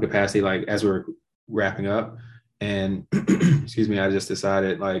in some capacity, like as we were wrapping up. And excuse me, I just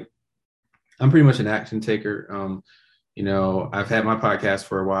decided like I'm pretty much an action taker. I've had my podcast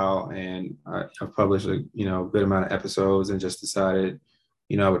for a while, and I've published a good amount of episodes, and just decided,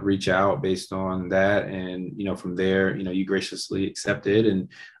 I would reach out based on that, and from there, you graciously accepted, and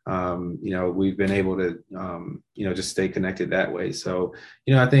we've been able to just stay connected that way. So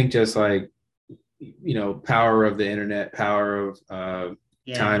I think just like power of the internet, power of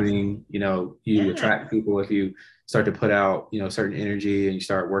Yes. timing, you Yeah. attract people if you start to put out, certain energy, and you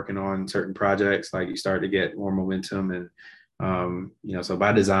start working on certain projects, like you start to get more momentum. And, so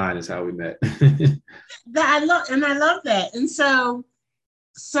by design is how we met. I love that. And so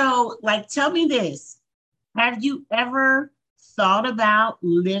like tell me this. Have you ever thought about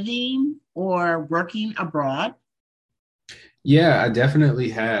living or working abroad? Yeah, I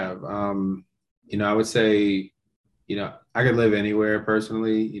definitely have. I would say, I could live anywhere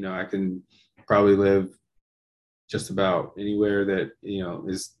personally. I can probably live just about anywhere that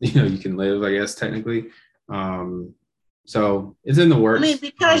is you can live, I guess, technically. um so it's in the I mean, works.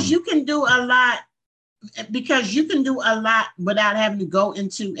 because you can do a lot without having to go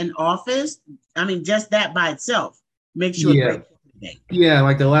into an office. I mean, just that by itself makes you a Yeah, great candidate. yeah,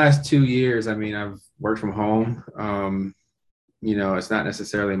 like the last 2 years, I mean, I've worked from home. It's not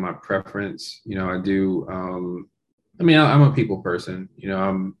necessarily my preference. I do, I mean, I'm a people person.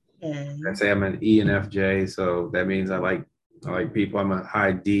 I'd Okay. say I'm an ENFJ, so that means I like people. I'm a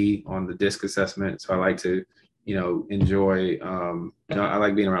high D on the DISC assessment, so I like to, enjoy. I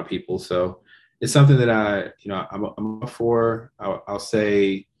like being around people, so it's something that I'm up for. I'll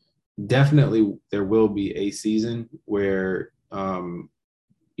say definitely there will be a season where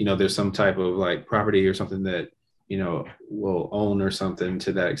there's some type of like property or something that will own or something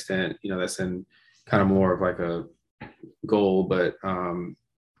to that extent. That's in kind of more of like a goal, but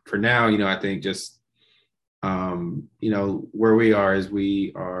for now, I think just where we are is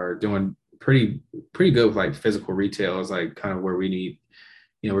we are doing pretty good with like physical retail is like kind of where we need,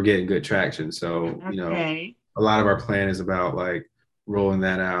 we're getting good traction. So, Okay. a lot of our plan is about like rolling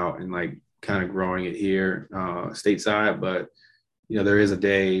that out and like kind of growing it here stateside. But, there is a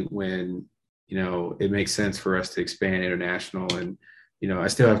day when, it makes sense for us to expand international. And, I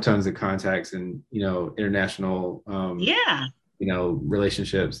still have tons of contacts and, international Yeah.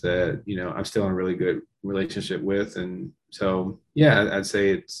 relationships that I'm still in a really good relationship with. And so yeah, I'd say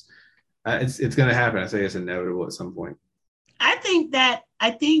it's going to happen. I say it's inevitable at some point. I think that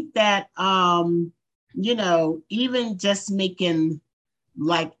even just making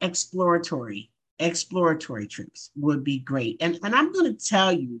like exploratory trips would be great. And I'm going to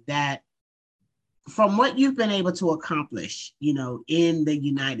tell you that from what you've been able to accomplish, in the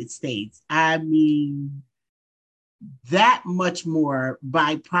United States, I mean, that much more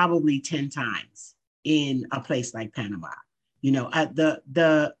by probably 10 times in a place like Panama.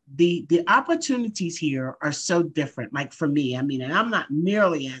 The opportunities here are so different. Like for me, I mean, and I'm not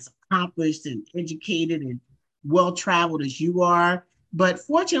nearly as accomplished and educated and well traveled as you are, but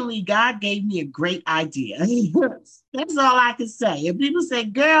fortunately, God gave me a great idea. That's all I can say. And people say,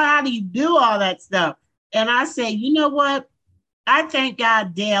 "Girl, how do you do all that stuff?" And I say, you know what? I thank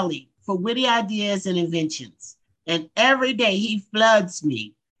God daily for witty ideas and inventions. And every day he floods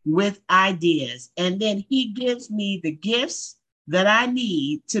me with ideas. And then he gives me the gifts that I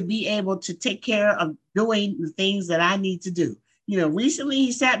need to be able to take care of doing the things that I need to do. Recently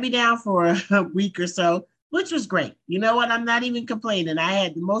he sat me down for a week or so, which was great. You know what? I'm not even complaining. I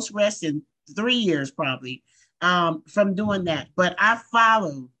had the most rest in 3 years probably from doing that. But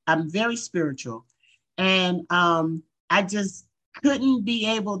I'm very spiritual. And I just couldn't be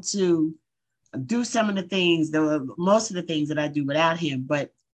able to do some of the things, most of the things that I do without him.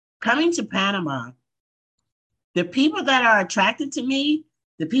 But coming to Panama, the people that are attracted to me,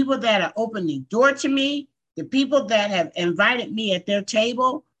 the people that are opening the door to me, the people that have invited me at their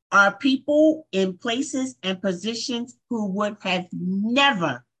table are people in places and positions who would have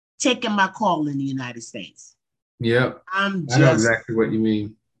never taken my call in the United States. Yep. I know exactly what you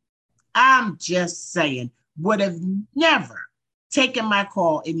mean. I'm just saying, would have never taken my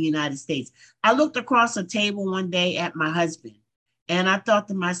call in the United States. I looked across the table one day at my husband and I thought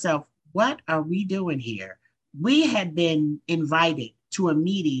to myself, what are we doing here? We had been invited to a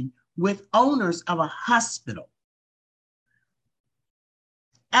meeting with owners of a hospital.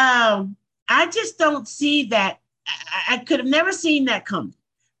 I just don't see that. I could have never seen that coming.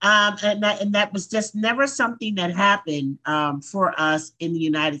 And that was just never something that happened for us in the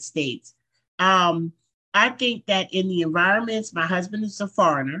United States. I think that in the environments, my husband is a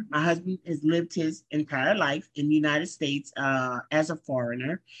foreigner. My husband has lived his entire life in the United States as a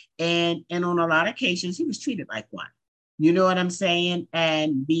foreigner. And on a lot of occasions, he was treated like one. You know what I'm saying?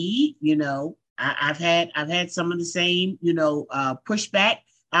 And me, I've had some of the same, pushback.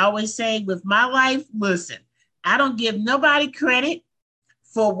 I always say with my life, listen, I don't give nobody credit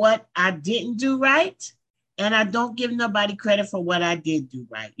for what I didn't do right. And I don't give nobody credit for what I did do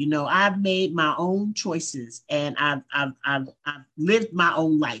right. I've made my own choices and I've lived my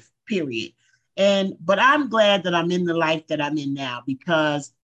own life, period. But I'm glad that I'm in the life that I'm in now,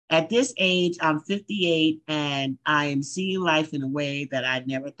 because at this age, I'm 58 and I am seeing life in a way that I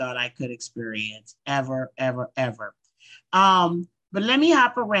never thought I could experience ever, ever, ever. But let me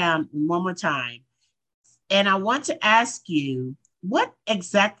hop around one more time. And I want to ask you, what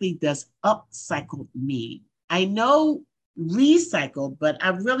exactly does upcycle mean? I know recycle, but I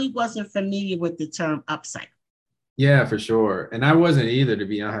really wasn't familiar with the term upcycle. Yeah, for sure. And I wasn't either, to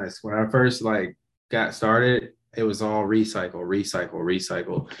be honest. When I first got started, it was all recycle, recycle,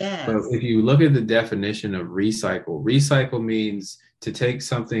 recycle. Yes. But if you look at the definition of recycle means to take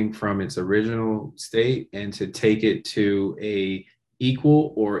something from its original state and to take it to a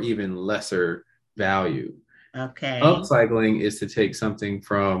equal or even lesser value. Okay. Upcycling is to take something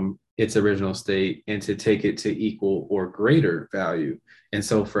from its original state and to take it to equal or greater value. And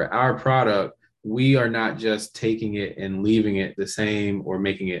so for our product, we are not just taking it and leaving it the same or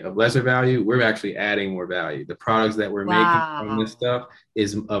making it of lesser value. We're actually adding more value. The products that we're making from this stuff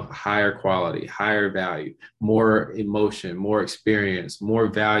is of higher quality, higher value, more emotion, more experience, more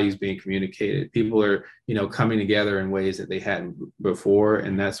values being communicated. People are, coming together in ways that they hadn't before.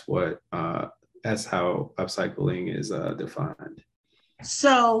 And that's how upcycling is defined.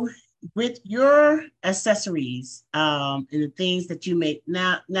 So with your accessories and the things that you make,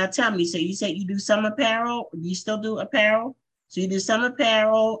 now tell me, so you said you do some apparel, do you still do apparel? So you do some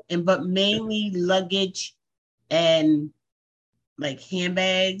apparel but mainly luggage and like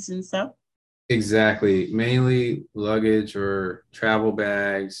handbags and stuff? Exactly. Mainly luggage or travel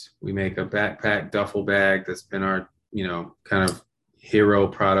bags. We make a backpack duffel bag that's been our, kind of hero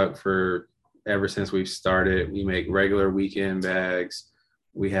product for ever since we've started. We make regular weekend bags.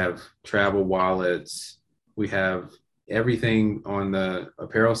 We have travel wallets. We have everything on the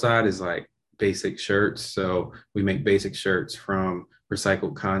apparel side is like basic shirts. So we make basic shirts from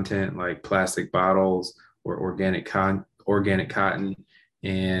recycled content like plastic bottles or organic cotton.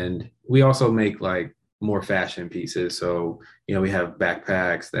 And we also make like more fashion pieces. So, we have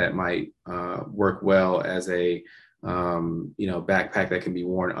backpacks that might work well as a backpack that can be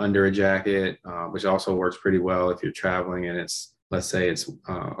worn under a jacket, which also works pretty well if you're traveling and let's say it's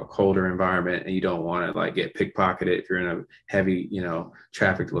a colder environment and you don't want to get pickpocketed if you're in a heavy,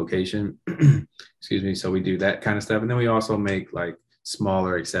 trafficked location. Excuse me. So we do that kind of stuff. And then we also make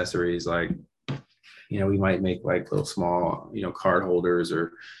smaller accessories, we might make little small, card holders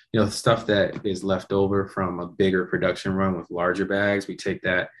or, stuff that is left over from a bigger production run with larger bags. We take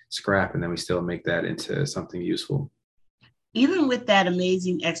that scrap and then we still make that into something useful. Even with that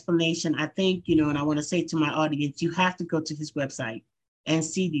amazing explanation, I think, and I want to say to my audience, you have to go to his website and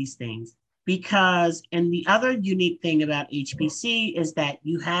see these things and the other unique thing about HPC is that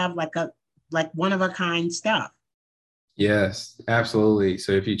you have like one of a kind stuff. Yes, absolutely.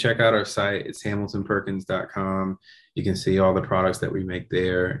 So if you check out our site, it's hamiltonperkins.com. You can see all the products that we make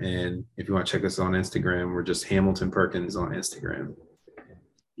there. And if you want to check us on Instagram, we're just Hamilton Perkins on Instagram.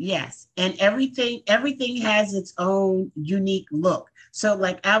 Yes, and everything has its own unique look. So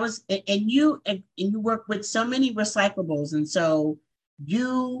like I was and you work with so many recyclables, and so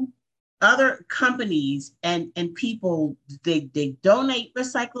you other companies and people, they donate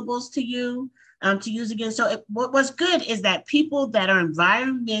recyclables to you to use again. So what's good is that people that are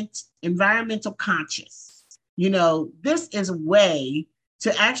environmental conscious, this is a way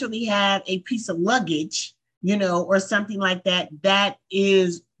to actually have a piece of luggage, or something like that, that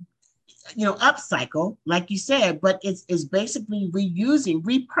is, upcycle, like you said, but it's basically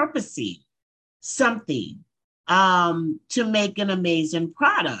repurposing something to make an amazing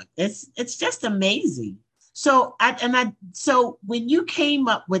product. It's just amazing. So when you came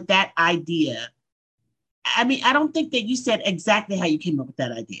up with that idea, I mean, I don't think that you said exactly how you came up with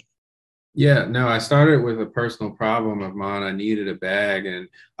that idea. Yeah, no, I started with a personal problem of mine. I needed a bag and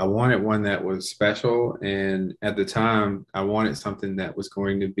I wanted one that was special. And at the time, I wanted something that was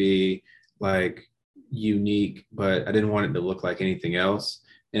going to be like unique, but I didn't want it to look like anything else.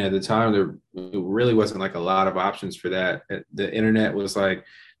 And at the time, there really wasn't like a lot of options for that. The internet was like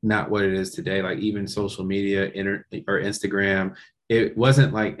not what it is today. Like even social media, or Instagram, it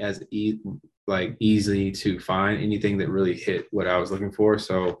wasn't like like easy to find anything that really hit what I was looking for.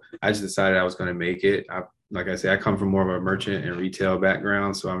 So I just decided I was going to make it. Like I say, I come from more of a merchant and retail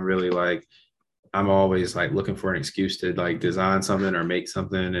background. So I'm really like, I'm always like looking for an excuse to like design something or make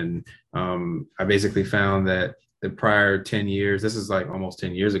something. And I basically found that the prior 10 years, this is like almost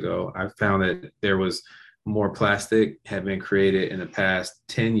 10 years ago, I found that there was more plastic had been created in the past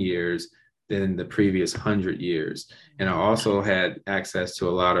 10 years than the previous 100 years. And I also had access to a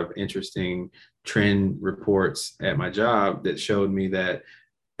lot of interesting trend reports at my job that showed me that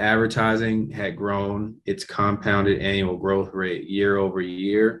advertising had grown its compounded annual growth rate year over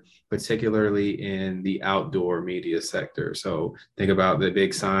year, particularly in the outdoor media sector. So think about the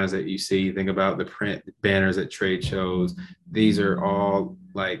big signs that you see, think about the print banners at trade shows. These are all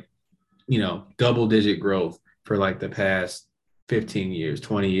like, double digit growth for like the past 15 years,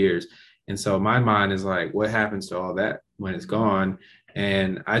 20 years. And so my mind is like, what happens to all that when it's gone?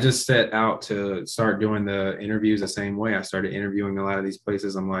 And I just set out to start doing the interviews the same way. I started interviewing a lot of these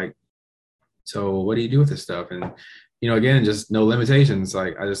places. I'm like, so what do you do with this stuff? And, again, just no limitations.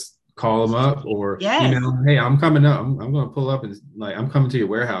 Like I just call them up or Yes. email them, hey, I'm coming up. I'm going to pull up and like, I'm coming to your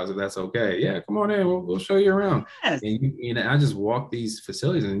warehouse if that's okay. Yeah, come on in. We'll show you around. Yes. And I just walk these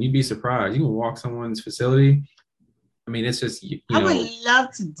facilities and you'd be surprised. You can walk someone's facility. I mean, it's just, I would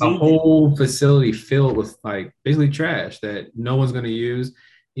love to a do that. whole facility filled with like basically trash that no one's going to use.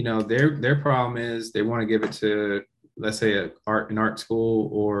 Their problem is they want to give it to, let's say, an art school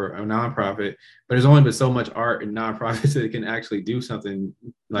or a nonprofit, but there's only been so much art and nonprofits that can actually do something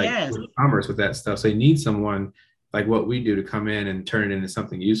like Yes. with commerce with that stuff. So they need someone like what we do to come in and turn it into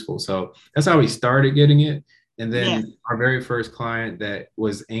something useful. So that's how we started getting it. And Yes. then our very first client that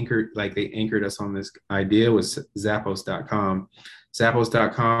was anchored, like they anchored us on this idea, was Zappos.com.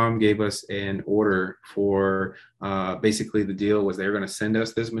 Zappos.com gave us an order for basically the deal was they were going to send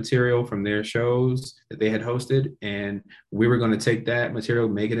us this material from their shows that they had hosted. And we were going to take that material,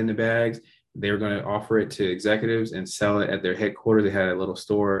 make it into bags. They were going to offer it to executives and sell it at their headquarters. They had a little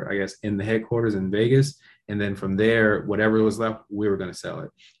store, I guess, in the headquarters in Vegas. And then from there, whatever was left, we were going to sell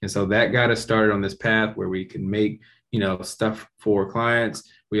it. And so that got us started on this path where we can make, stuff for clients.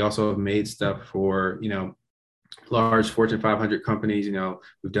 We also have made stuff for, large Fortune 500 companies.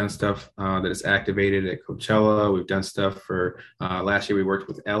 We've done stuff that is activated at Coachella. We've done stuff for last year. We worked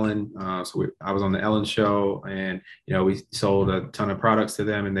with Ellen. I was on the Ellen show, and we sold a ton of products to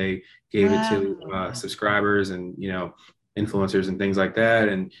them, and they gave it to subscribers and influencers and things like that.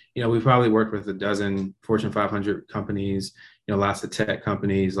 And we've probably worked with a dozen Fortune 500 companies. Lots of tech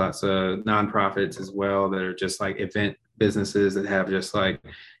companies, lots of nonprofits as well that are just like event businesses that have just like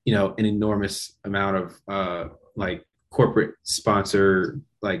an enormous amount of like corporate sponsor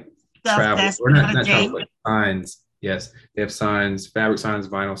like Stuff travel that's or not travel, packaging. but signs. Yes, they have signs, fabric signs,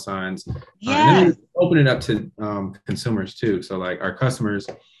 vinyl signs, and then we Yes. open it up to consumers too. So like our customers,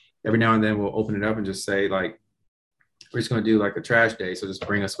 every now and then we'll open it up and just say like, we're just going to do like a trash day. So just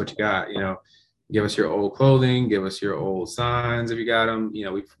bring us what you got, give us your old clothing, give us your old signs if you got them.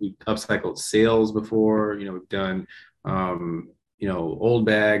 We've upcycled sales before. We've done old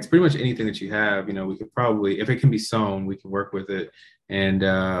bags, pretty much anything that you have. We could probably, if it can be sewn, we can work with it. And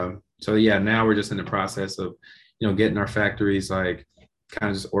so yeah, now we're just in the process of getting our factories like kind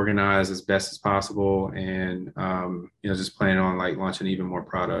of just organize as best as possible, and just planning on like launching even more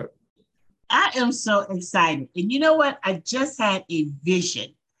product. I am so excited. And you know what? I just had a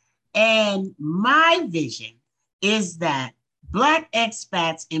vision. And my vision is that Black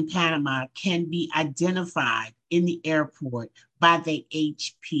expats in Panama can be identified in the airport by the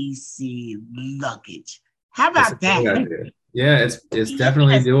HPC luggage. How That's a about great that? idea. Yeah, it's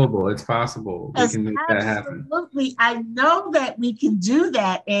definitely Yes, doable. It's possible. We yes, can make that happen. absolutely. I know that we can do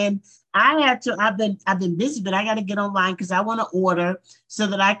that. And I've been busy, but I got to get online because I want to order so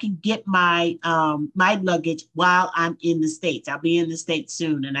that I can get my luggage while I'm in the States. I'll be in the States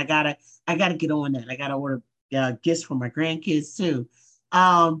soon, and I gotta get on that. I gotta order gifts for my grandkids too.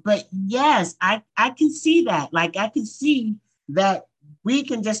 But yes, I can see that. Like I can see that we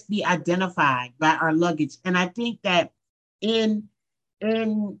can just be identified by our luggage. And I think that in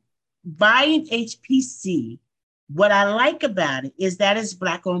in buying HPC, what I like about it is that it's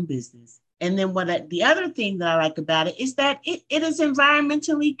Black owned business. And then the other thing that I like about it is that it is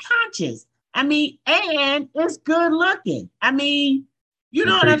environmentally conscious. I mean, and it's good looking. I mean, you I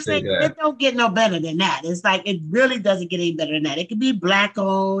know what I'm appreciate saying? that. It don't get no better than that. It's like it really doesn't get any better than that. It could be Black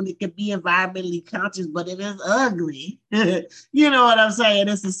owned, it could be environmentally conscious, but it is ugly. You know what I'm saying?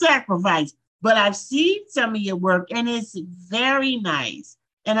 It's a sacrifice. But I've seen some of your work and it's very nice.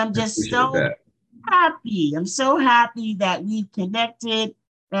 And I'm I just appreciate so that. happy. I'm so happy that we've connected.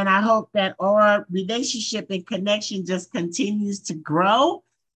 And I hope that our relationship and connection just continues to grow.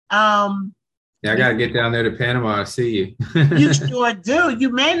 Um, Yeah, I gotta get down there to Panama. I see you you. sure do.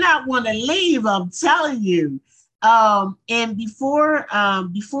 You may not want to leave, I'm telling you. And before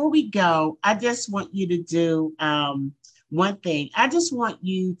we go, I just want you to do one thing. I just want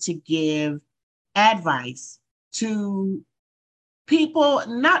you to give advice to people,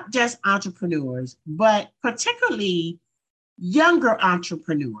 not just entrepreneurs, but particularly younger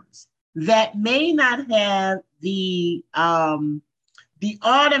entrepreneurs that may not have the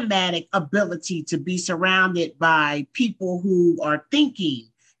automatic ability to be surrounded by people who are thinking,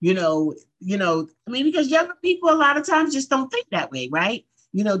 I mean, because younger people a lot of times just don't think that way, right?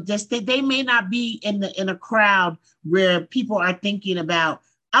 Just they may not be in a crowd where people are thinking about,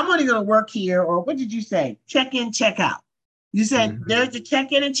 I'm only going to work here, or what did you say? Check in, check out. You said Mhm. there's the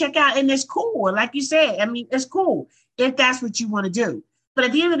check in and check out, and it's cool. Like you said, I mean, it's cool if that's what you want to do. But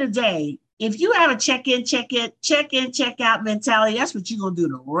at the end of the day, if you have a check out mentality, that's what you're going to do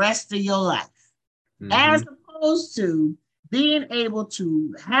the rest of your life. As Mhm. opposed to being able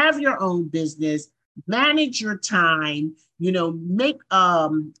to have your own business, manage your time, make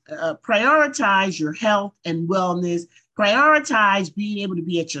prioritize your health and wellness, prioritize being able to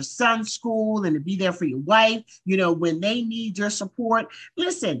be at your son's school and to be there for your wife, when they need your support.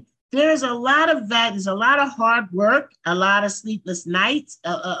 Listen, there's a lot of that. There's a lot of hard work, a lot of sleepless nights,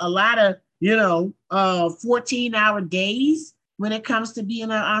 a lot of 14-hour days when it comes to being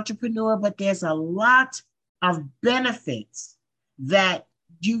an entrepreneur, but there's a lot of benefits that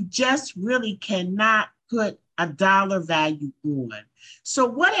you just really cannot put a dollar value on. So,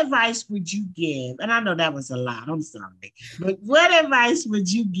 what advice would you give? And I know that was a lot, I'm sorry, but what advice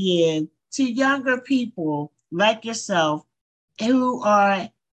would you give to younger people like yourself who are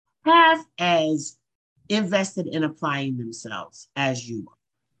half as invested in applying themselves as you are?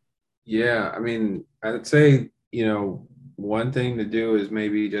 Yeah, I mean, I'd say, one thing to do is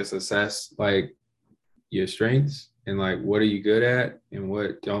maybe just assess like your strengths and like what are you good at and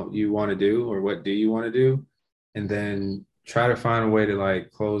what don't you want to do or what do you want to do, and then try to find a way to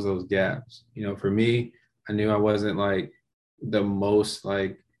like close those gaps. For me, I knew I wasn't like the most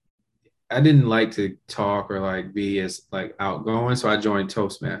like, I didn't like to talk or like be as like outgoing, so I joined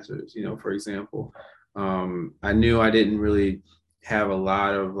Toastmasters, for example. I knew I didn't really have a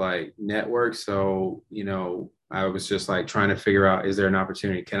lot of like network, so I was just like trying to figure out, is there an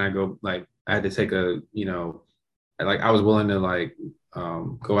opportunity? Can I go, like I had to take like I was willing to like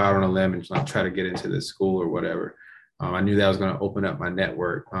go out on a limb and like try to get into this school or whatever. I knew that was going to open up my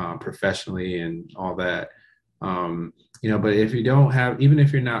network professionally and all that. But if you don't have, even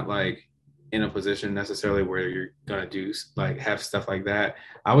if you're not like in a position necessarily where you're gonna do like have stuff like that,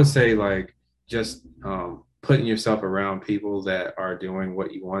 I would say like just putting yourself around people that are doing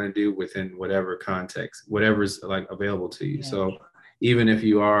what you want to do within whatever context, whatever's like available to you. Yeah. So even if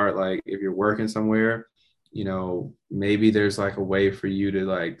you are like, if you're working somewhere, maybe there's like a way for you to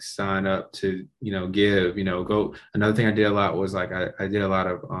like sign up to, give, go. Another thing I did a lot was like, I did a lot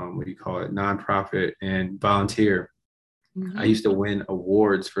of, what do you call it? Nonprofit and volunteer. I Mm-hmm. used to win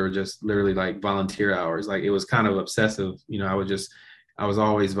awards for just literally like volunteer hours. Like it was kind of obsessive. I was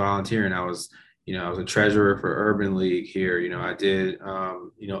always volunteering. I was, I was a treasurer for Urban League here. I did,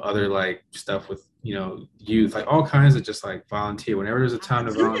 other like stuff with, youth, like all kinds of just like volunteer. Whenever there's a time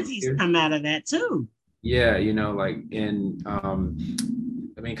to Opportunities volunteer, come out of that too. yeah, like in,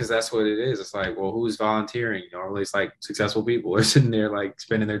 I mean, because that's what it is. It's like, well, who's volunteering? Really, it's like successful people are sitting there like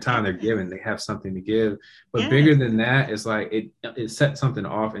spending their time. They're Yes. giving. They have something to give. But bigger Yes. than that, it's like it sets something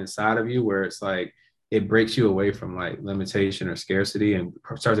off inside of you where it's like it breaks you away from like limitation or scarcity and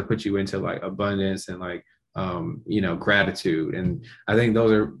starts to put you into like abundance and like gratitude. And I think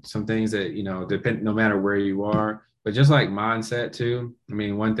those are some things that depend no matter where you are. But just like mindset too. I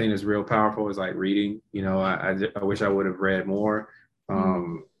mean, one thing that's real powerful is like reading. I wish I would have read more.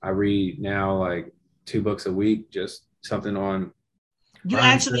 I read now like 2 books a week, just something on You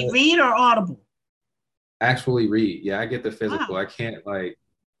actually mindset. read or Audible? Actually read. Yeah, I get the physical. Wow. I can't like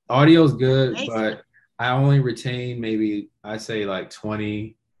audio's good, Amazing. but I only retain maybe I say like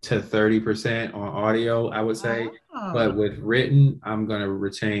 20 to 30% on audio, I would say. But Oh, with written, I'm gonna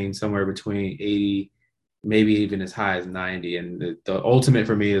retain somewhere between 80, maybe even as high as 90. And the ultimate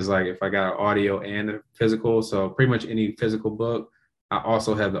for me is like if I got audio and a physical. So pretty much any physical book, I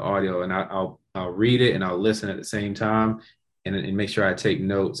also have the audio and I'll read it and I'll listen at the same time and make sure I take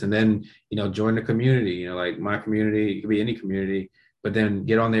notes. And then, join the community, like my community, it could be any community, but then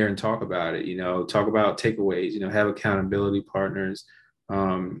get on there and talk about it, talk about takeaways, have accountability partners.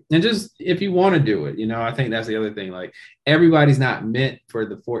 And just if you want to do it, I think that's the other thing. Like everybody's not meant for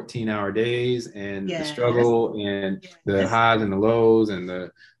the 14-hour days and the yes. struggle and the Yes. highs and the lows and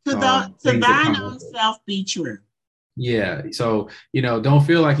the To things that thine come own with it. self be true. Yeah. So, don't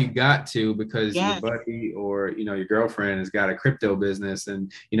feel like you got to because your Yes. buddy or, your girlfriend has got a crypto business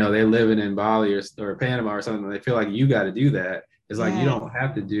and, they're living in Bali or Panama or something. They feel like you got to do that. It's like you Yes. don't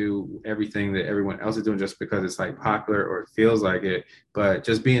have to do everything that everyone else is doing just because it's like popular or it feels like it. But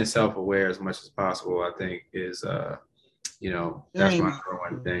just being self-aware as much as possible, I think is, that's Very my much number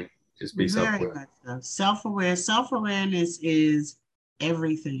one so. thing. Just be Very self-aware. much so. Self-aware. Self-awareness is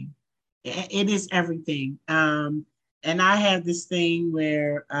everything. It is everything. And I have this thing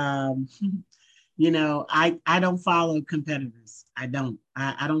where I don't follow competitors. I don't.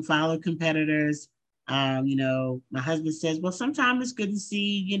 I don't follow competitors. My husband says, well, sometimes it's good to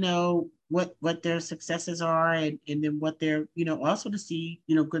see, what their successes are and then what they're, also to see,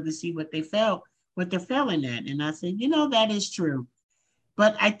 good to see what they're failing at. And I said, that is true.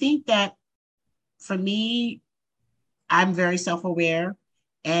 But I think that for me, I'm very self-aware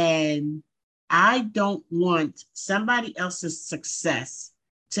and I don't want somebody else's success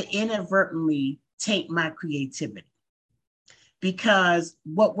to inadvertently take my creativity because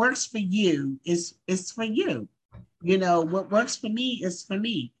what works for you is for you. What works for me is for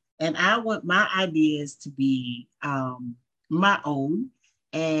me. And I want my ideas to be my own.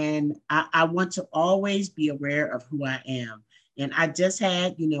 And I want to always be aware of who I am. And I just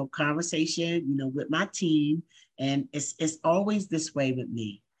had, conversation, with my team. And it's always this way with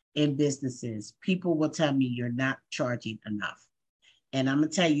me in businesses. People will tell me you're not charging enough. And I'm going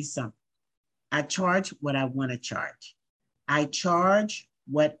to tell you something. I charge what I want to charge. I charge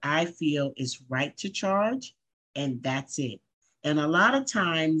what I feel is right to charge, and that's it. And a lot of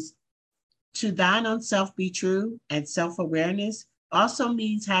times, to thine own self be true and self awareness also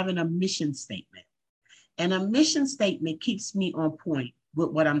means having a mission statement. And a mission statement keeps me on point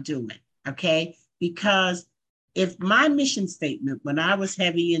with what I'm doing. Okay. Because if my mission statement, when I was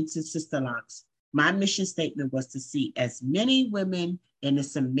heavy into Sister Locks, my mission statement was to see as many women in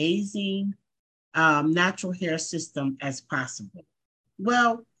this amazing natural hair system as possible.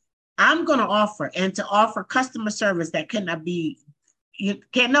 Well, I'm going to offer and to offer customer service that cannot be, you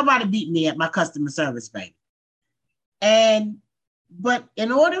can't nobody beat me at my customer service, baby. And, but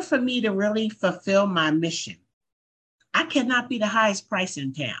in order for me to really fulfill my mission, I cannot be the highest price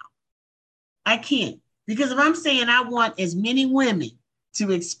in town. I can't. Because if I'm saying I want as many women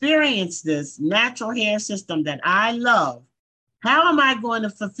to experience this natural hair system that I love, how am I going to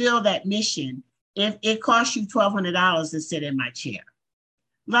fulfill that mission if it costs you $1,200 to sit in my chair?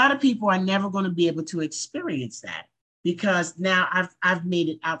 A lot of people are never going to be able to experience that because now I've made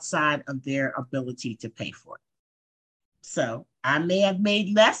it outside of their ability to pay for it. So I may have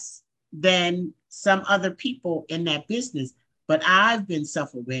made less than some other people in that business, but I've been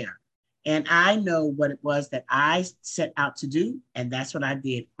self-aware and I know what it was that I set out to do. And that's what I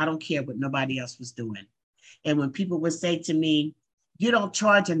did. I don't care what nobody else was doing. And when people would say to me, you don't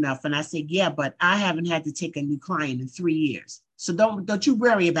charge enough. And I said, yeah, but I haven't had to take a new client in 3 years. So don't you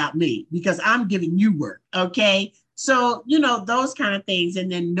worry about me because I'm giving you work. Okay. So, those kind of things.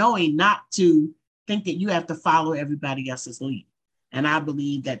 And then knowing not to think that you have to follow everybody else's lead. And I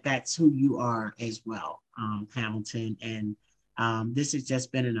believe that that's who you are as well, Hamilton. And this has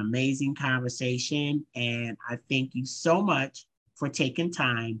just been an amazing conversation. And I thank you so much for taking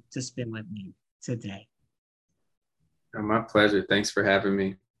time to spend with me today. My pleasure. Thanks for having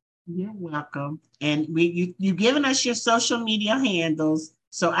me. You're welcome. And you've given us your social media handles,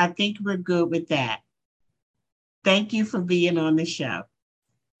 so I think we're good with that. Thank you for being on the show.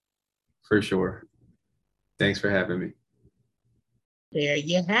 For sure. Thanks for having me. There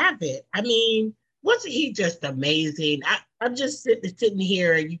you have it. I mean, wasn't he just amazing? I'm just sitting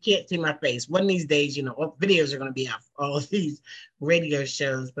here and you can't see my face. One of these days, videos are going to be out for all of these radio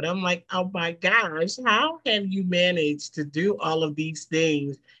shows. But I'm like, oh my gosh, how have you managed to do all of these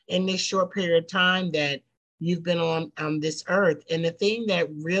things in this short period of time that you've been on this earth? And the thing that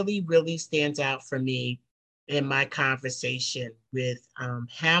really, really stands out for me in my conversation with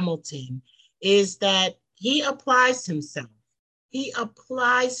Hamilton is that he applies himself. He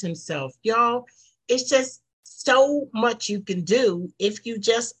applies himself. Y'all, it's just so much you can do if you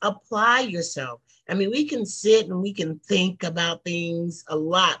just apply yourself. I mean, we can sit and we can think about things a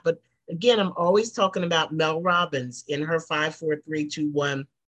lot, but again, I'm always talking about Mel Robbins in her 5, 4, 3, 2, 1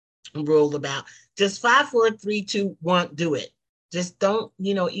 rule about just 5, 4, 3, 2, 1, do it. Just don't,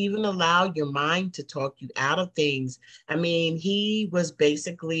 even allow your mind to talk you out of things. I mean, he was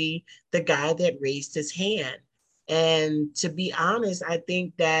basically the guy that raised his hand. And to be honest, I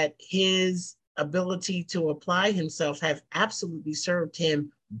think that his ability to apply himself have absolutely served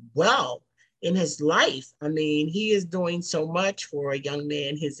him well in his life. I mean, he is doing so much for a young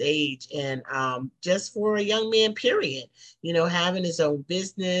man his age and just for a young man, period, having his own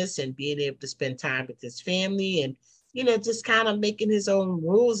business and being able to spend time with his family and, just kind of making his own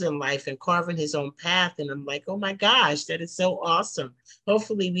rules in life and carving his own path. And I'm like, oh my gosh, that is so awesome.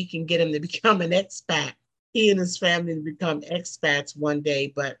 Hopefully we can get him to become an expat. He and his family to become expats one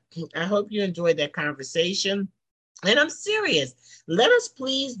day, but I hope you enjoyed that conversation. And I'm serious. Let us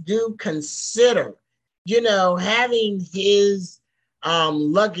please do consider, having his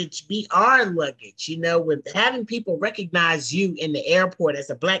luggage be our luggage, with having people recognize you in the airport as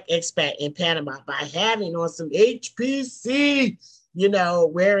a Black expat in Panama by having on some HPC,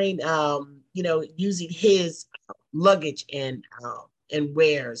 wearing, using his luggage and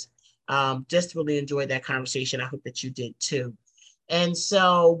wares. Just really enjoyed that conversation. I hope that you did too. And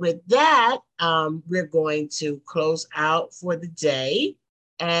so with that, we're going to close out for the day.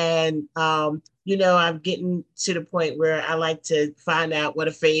 And, I'm getting to the point where I like to find out what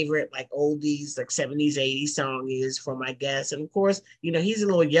a favorite like oldies, like 70s, 80s song is for my guests. And of course, he's a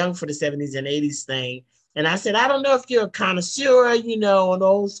little young for the 70s and 80s thing. And I said, I don't know if you're a connoisseur, an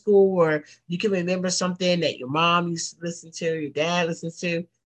old school, or you can remember something that your mom used to listen to, your dad listens to.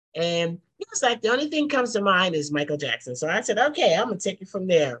 And he was like, the only thing comes to mind is Michael Jackson. So I said, okay, I'm going to take it from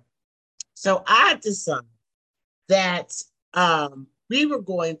there. So I decided that we were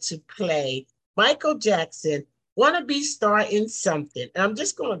going to play Michael Jackson, Wanna Be Starting Something. And I'm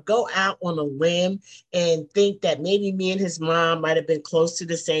just going to go out on a limb and think that maybe me and his mom might have been close to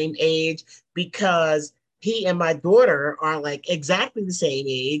the same age because he and my daughter are like exactly the same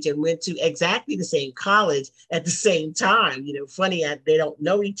age and went to exactly the same college at the same time. Funny, they don't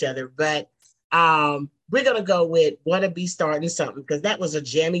know each other, but we're going to go with Wanna Be Starting Something because that was a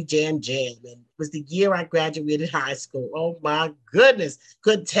jammy jam. And it was the year I graduated high school. Oh my goodness.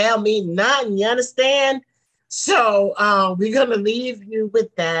 Couldn't tell me nothing. You understand? So we're going to leave you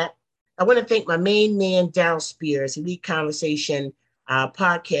with that. I want to thank my main man, Daryl Spears, Elite Conversation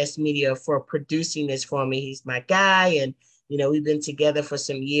podcast media, for producing this for me. He's my guy. And, we've been together for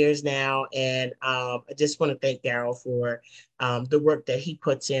some years now. And I just want to thank Daryl for the work that he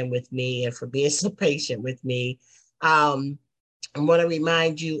puts in with me and for being so patient with me. I want to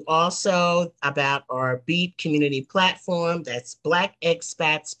remind you also about our Beat community platform. That's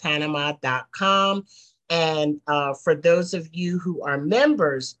blackexpatspanama.com. And for those of you who are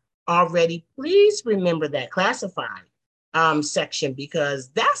members already, please remember that classified section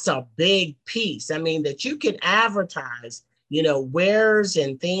because that's a big piece. I mean, that you can advertise wares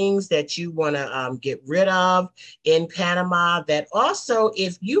and things that you want to get rid of in Panama. That also,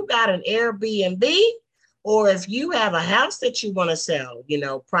 if you got an Airbnb or if you have a house that you want to sell,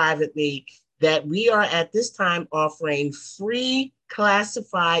 privately, that we are at this time offering free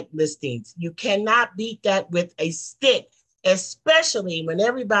classified listings. You cannot beat that with a stick, especially when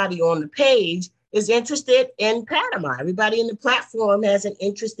everybody on the page is interested in Panama. Everybody in the platform has an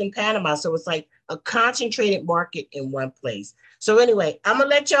interest in Panama. So it's like a concentrated market in one place. So anyway, I'm going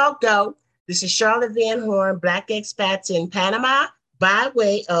to let y'all go. This is Charlotte Van Horn, Black Expats in Panama, by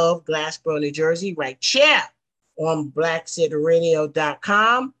way of Glassboro, New Jersey, right here on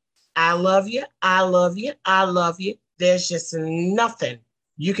BlackSitRadio.com. I love you. I love you. I love you. There's just nothing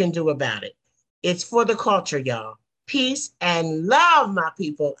you can do about it. It's for the culture, y'all. Peace and love, my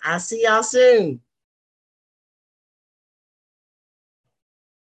people. I'll see y'all soon.